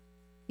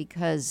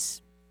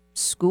because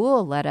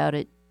school let out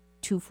at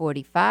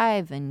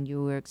 2:45 and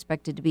you were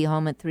expected to be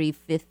home at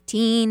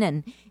 3:15,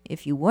 and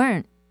if you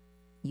weren't,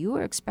 you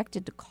were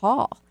expected to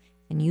call,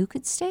 and you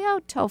could stay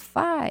out till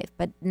 5,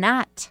 but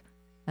not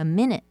a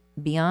minute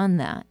beyond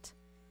that.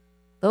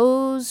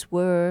 Those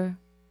were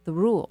the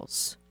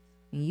rules.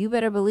 You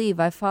better believe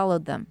I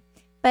followed them.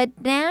 But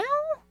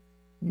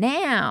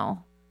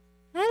now,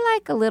 I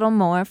like a little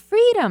more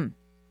freedom.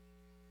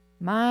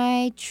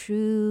 My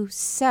true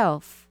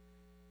self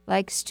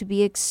likes to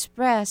be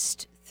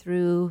expressed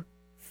through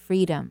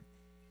freedom,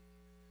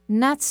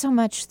 not so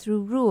much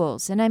through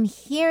rules. And I'm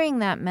hearing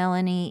that,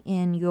 Melanie,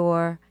 in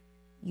your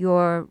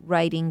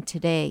writing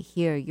today,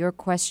 here, your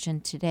question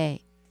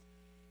today.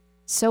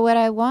 So what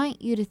I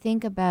want you to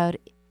think about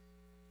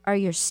are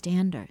your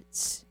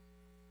standards.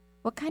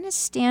 What kind of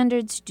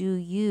standards do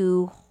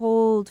you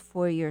hold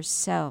for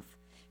yourself?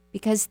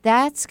 Because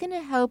that's going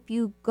to help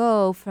you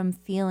go from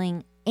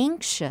feeling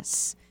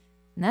anxious,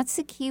 and that's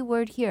the key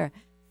word here,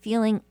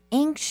 feeling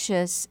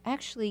anxious.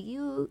 Actually,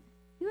 you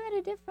had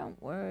a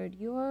different word.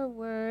 Your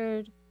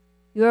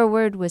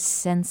word was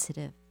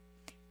sensitive.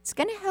 It's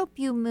going to help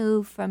you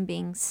move from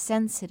being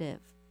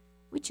sensitive,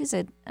 which is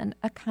a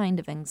kind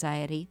of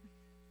anxiety,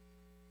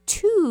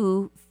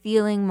 to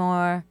feeling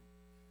more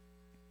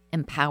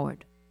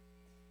empowered.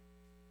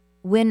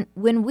 When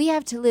we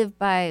have to live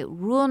by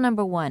rule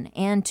number 1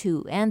 and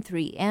 2 and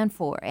 3 and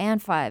 4 and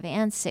 5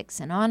 and 6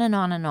 and on and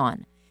on and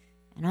on,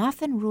 and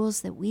often rules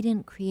that we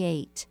didn't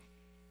create,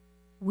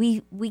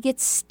 we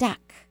get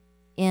stuck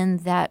in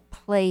that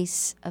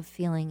place of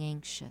feeling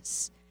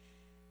anxious.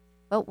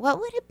 But what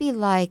would it be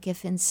like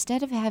if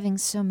instead of having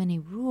so many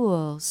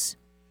rules,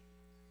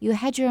 you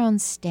had your own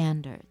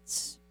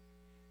standards?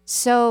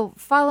 So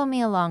follow me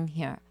along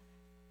here.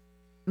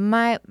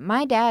 My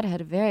dad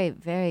had a very,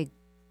 very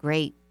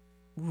great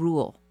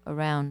rule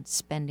around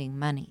spending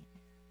money.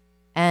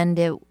 And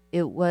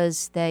it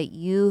was that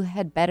you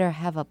had better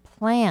have a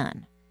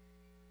plan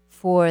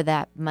for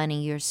that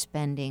money you're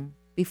spending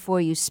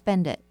before you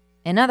spend it.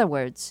 In other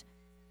words,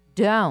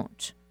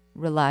 don't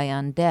rely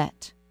on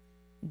debt.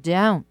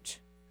 Don't.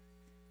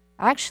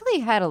 I actually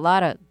had a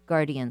lot of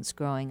guardians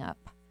growing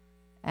up.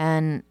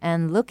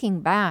 And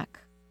looking back,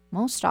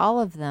 most all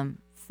of them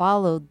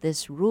followed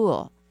this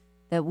rule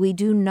that we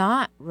do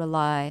not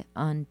rely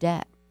on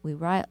debt. We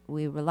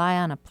rely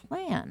on a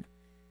plan,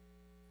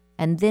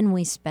 and then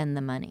we spend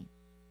the money.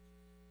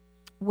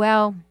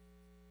 Well,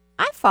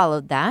 I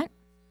followed that.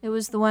 It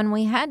was the one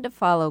we had to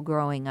follow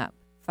growing up.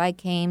 If I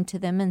came to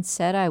them and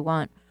said I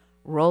want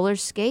roller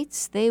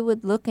skates, they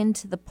would look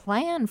into the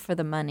plan for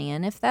the money,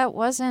 and if that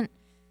wasn't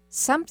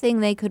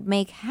something they could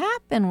make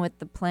happen with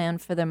the plan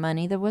for their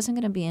money, there wasn't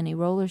going to be any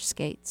roller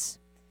skates,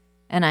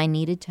 and I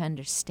needed to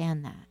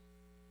understand that.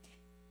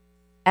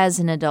 As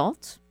an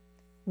adult,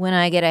 when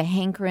I get a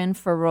hankering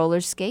for roller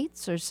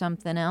skates or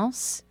something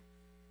else,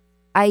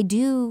 I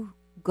do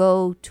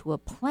go to a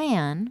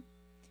plan,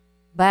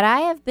 but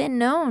I have been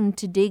known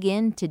to dig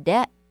into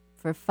debt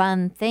for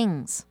fun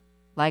things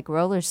like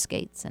roller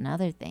skates and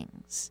other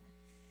things.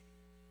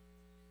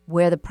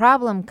 Where the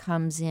problem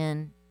comes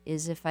in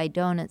is if I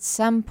don't at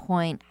some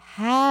point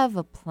have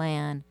a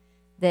plan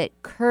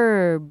that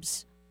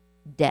curbs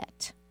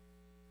debt.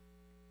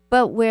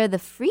 But where the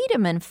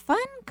freedom and fun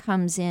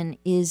comes in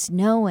is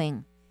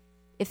knowing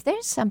if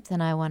there's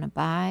something I want to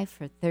buy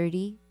for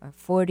 $30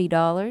 or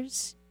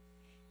 $40,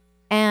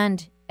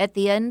 and at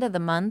the end of the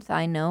month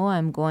I know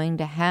I'm going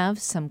to have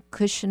some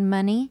cushion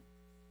money,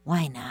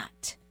 why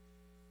not?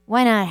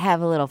 Why not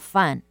have a little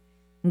fun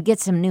and get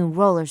some new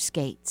roller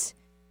skates?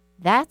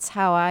 That's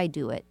how I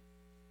do it.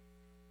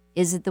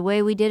 Is it the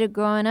way we did it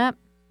growing up?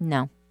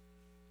 No.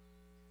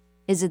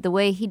 Is it the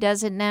way he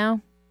does it now?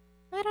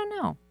 I don't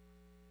know.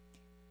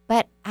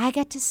 But I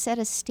got to set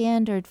a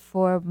standard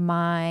for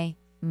my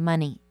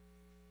money.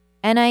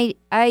 And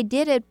I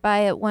did it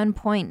by at one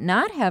point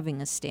not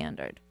having a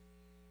standard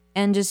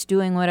and just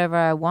doing whatever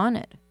I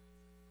wanted.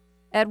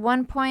 At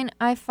one point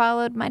I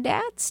followed my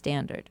dad's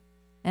standard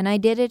and I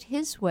did it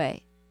his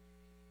way.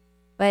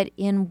 But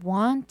in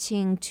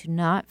wanting to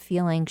not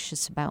feel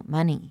anxious about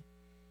money,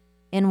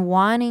 in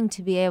wanting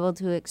to be able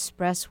to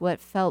express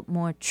what felt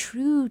more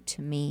true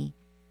to me,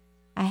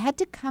 I had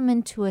to come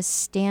into a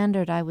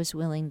standard I was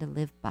willing to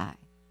live by.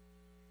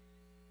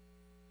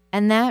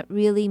 And that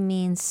really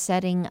means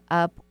setting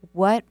up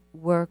what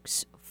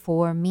works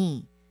for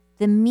me,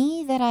 the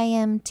me that I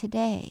am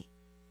today.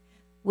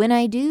 When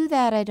I do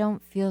that, I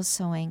don't feel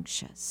so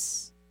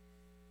anxious.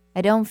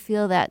 I don't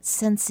feel that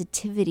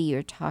sensitivity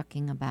you're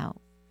talking about.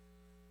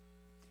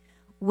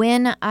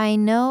 When I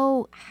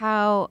know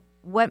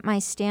what my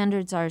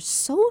standards are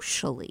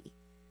socially,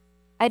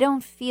 I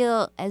don't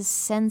feel as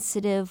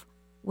sensitive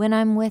when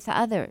I'm with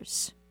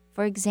others.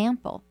 For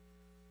example,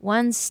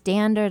 one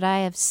standard I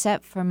have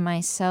set for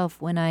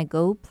myself when I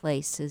go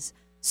places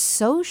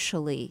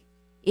socially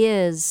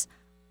is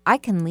I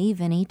can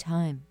leave any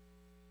time.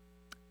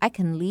 I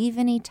can leave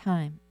any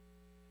time.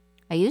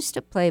 I used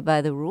to play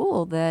by the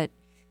rule that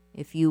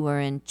if you were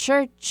in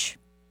church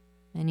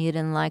and you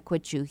didn't like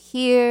what you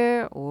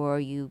hear, or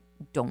you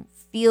don't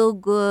feel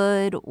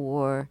good,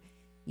 or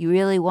You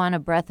really want a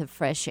breath of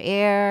fresh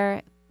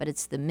air, but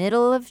it's the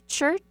middle of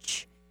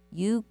church.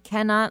 You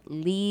cannot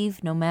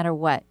leave no matter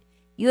what.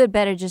 You had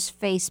better just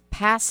face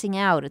passing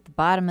out at the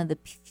bottom of the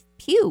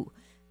pew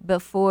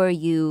before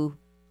you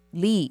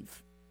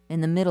leave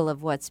in the middle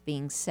of what's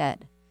being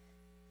said.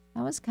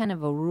 That was kind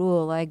of a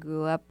rule I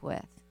grew up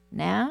with.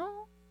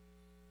 Now,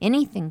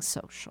 anything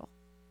social.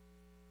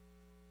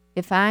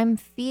 If I'm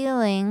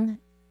feeling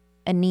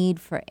a need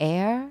for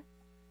air,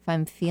 if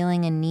I'm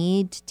feeling a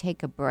need to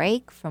take a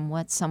break from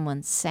what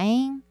someone's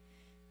saying,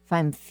 if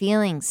I'm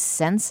feeling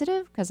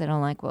sensitive because I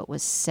don't like what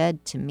was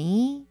said to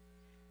me,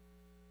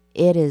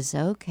 it is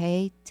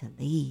okay to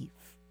leave.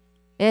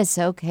 It's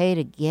okay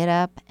to get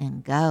up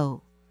and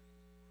go.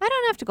 I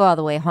don't have to go all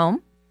the way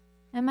home.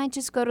 I might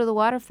just go to the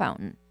water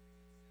fountain.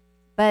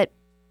 But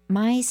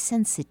my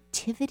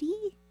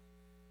sensitivity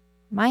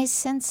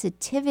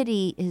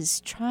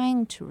is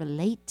trying to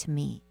relate to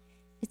me.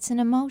 It's an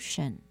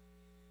emotion.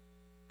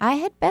 I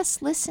had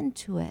best listen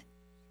to it.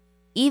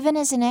 Even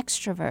as an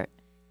extrovert,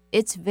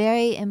 it's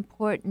very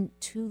important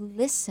to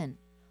listen.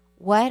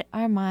 What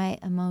are my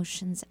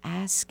emotions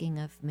asking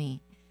of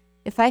me?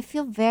 If I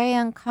feel very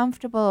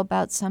uncomfortable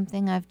about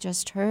something I've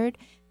just heard,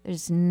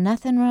 there's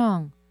nothing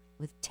wrong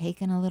with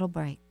taking a little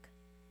break.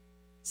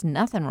 There's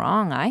nothing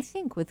wrong, I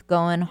think, with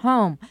going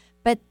home,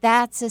 but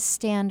that's a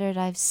standard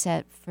I've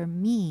set for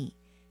me.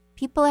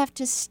 People have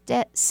to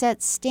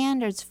set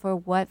standards for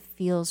what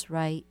feels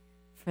right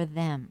for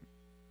them.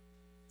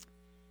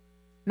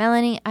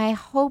 Melanie, I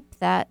hope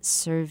that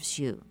serves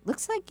you.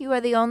 Looks like you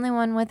are the only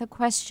one with a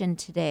question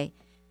today.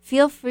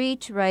 Feel free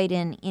to write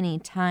in any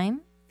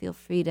time. Feel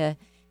free to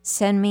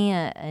send me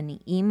an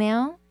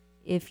email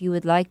if you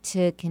would like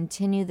to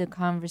continue the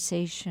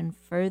conversation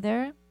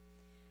further.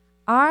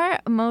 Our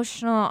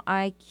emotional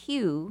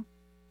IQ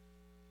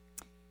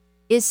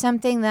is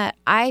something that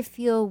I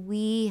feel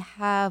we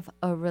have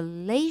a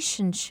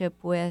relationship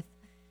with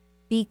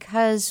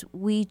because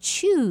we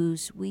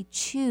choose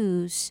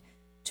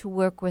to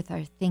work with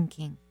our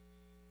thinking.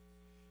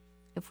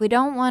 If we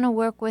don't want to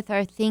work with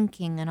our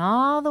thinking and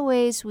all the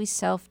ways we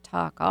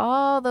self-talk,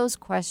 all those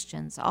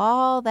questions,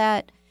 all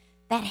that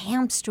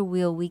hamster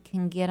wheel we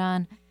can get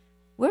on,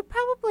 we're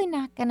probably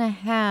not going to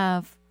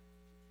have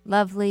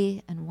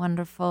lovely and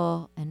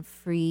wonderful and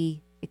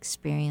free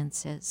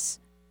experiences.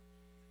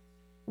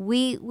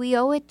 We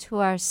owe it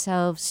to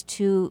ourselves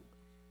to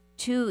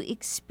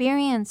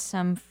experience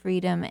some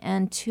freedom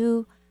and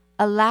to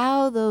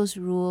allow those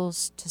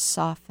rules to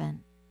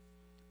soften,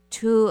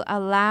 to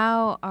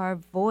allow our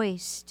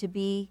voice to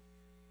be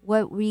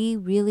what we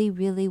really,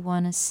 really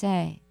want to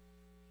say.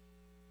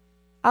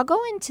 I'll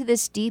go into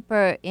this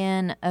deeper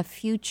in a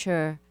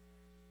future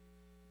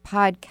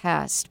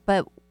podcast,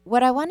 but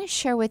what I want to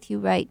share with you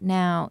right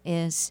now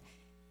is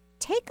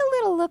take a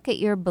little look at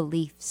your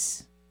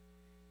beliefs.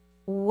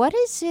 What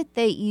is it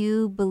that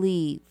you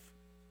believe?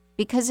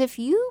 Because if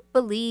you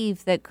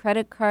believe that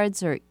credit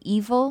cards are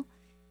evil,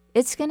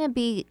 it's going to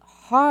be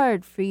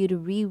hard for you to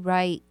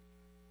rewrite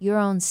your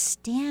own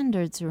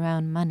standards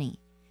around money.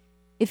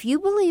 If you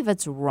believe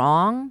it's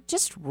wrong,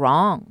 just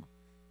wrong,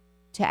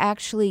 to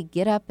actually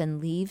get up and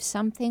leave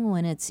something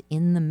when it's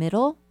in the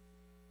middle,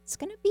 it's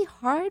going to be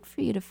hard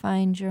for you to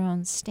find your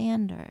own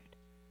standard.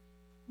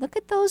 Look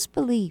at those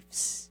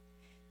beliefs.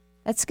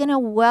 That's going to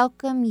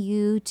welcome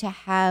you to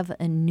have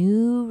a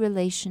new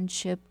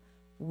relationship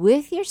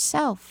with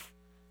yourself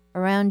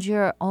around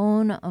your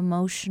own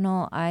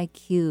emotional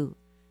IQ.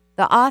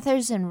 The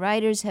authors and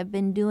writers have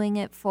been doing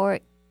it for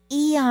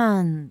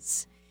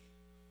eons.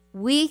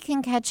 We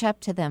can catch up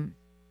to them.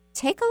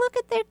 Take a look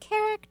at their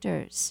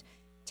characters.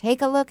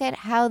 Take a look at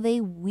how they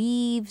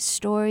weave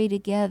story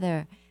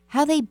together,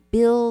 how they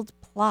build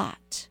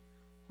plot.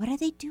 What are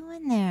they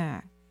doing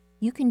there?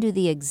 You can do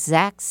the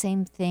exact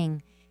same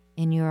thing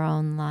in your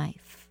own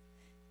life.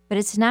 But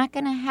it's not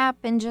going to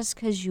happen just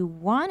because you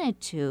want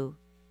it to.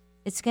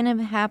 It's going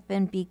to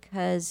happen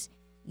because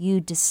you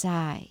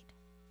decide.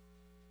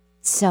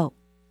 So,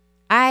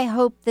 I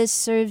hope this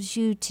serves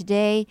you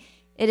today.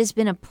 It has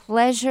been a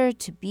pleasure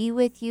to be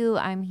with you.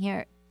 I'm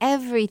here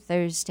every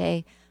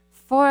Thursday,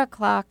 4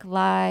 o'clock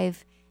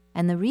live,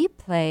 and the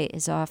replay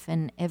is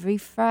often every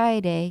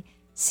Friday,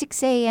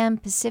 6 a.m.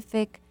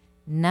 Pacific,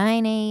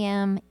 9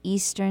 a.m.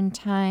 Eastern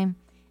Time.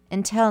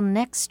 Until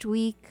next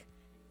week,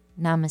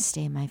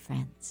 namaste, my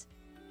friends.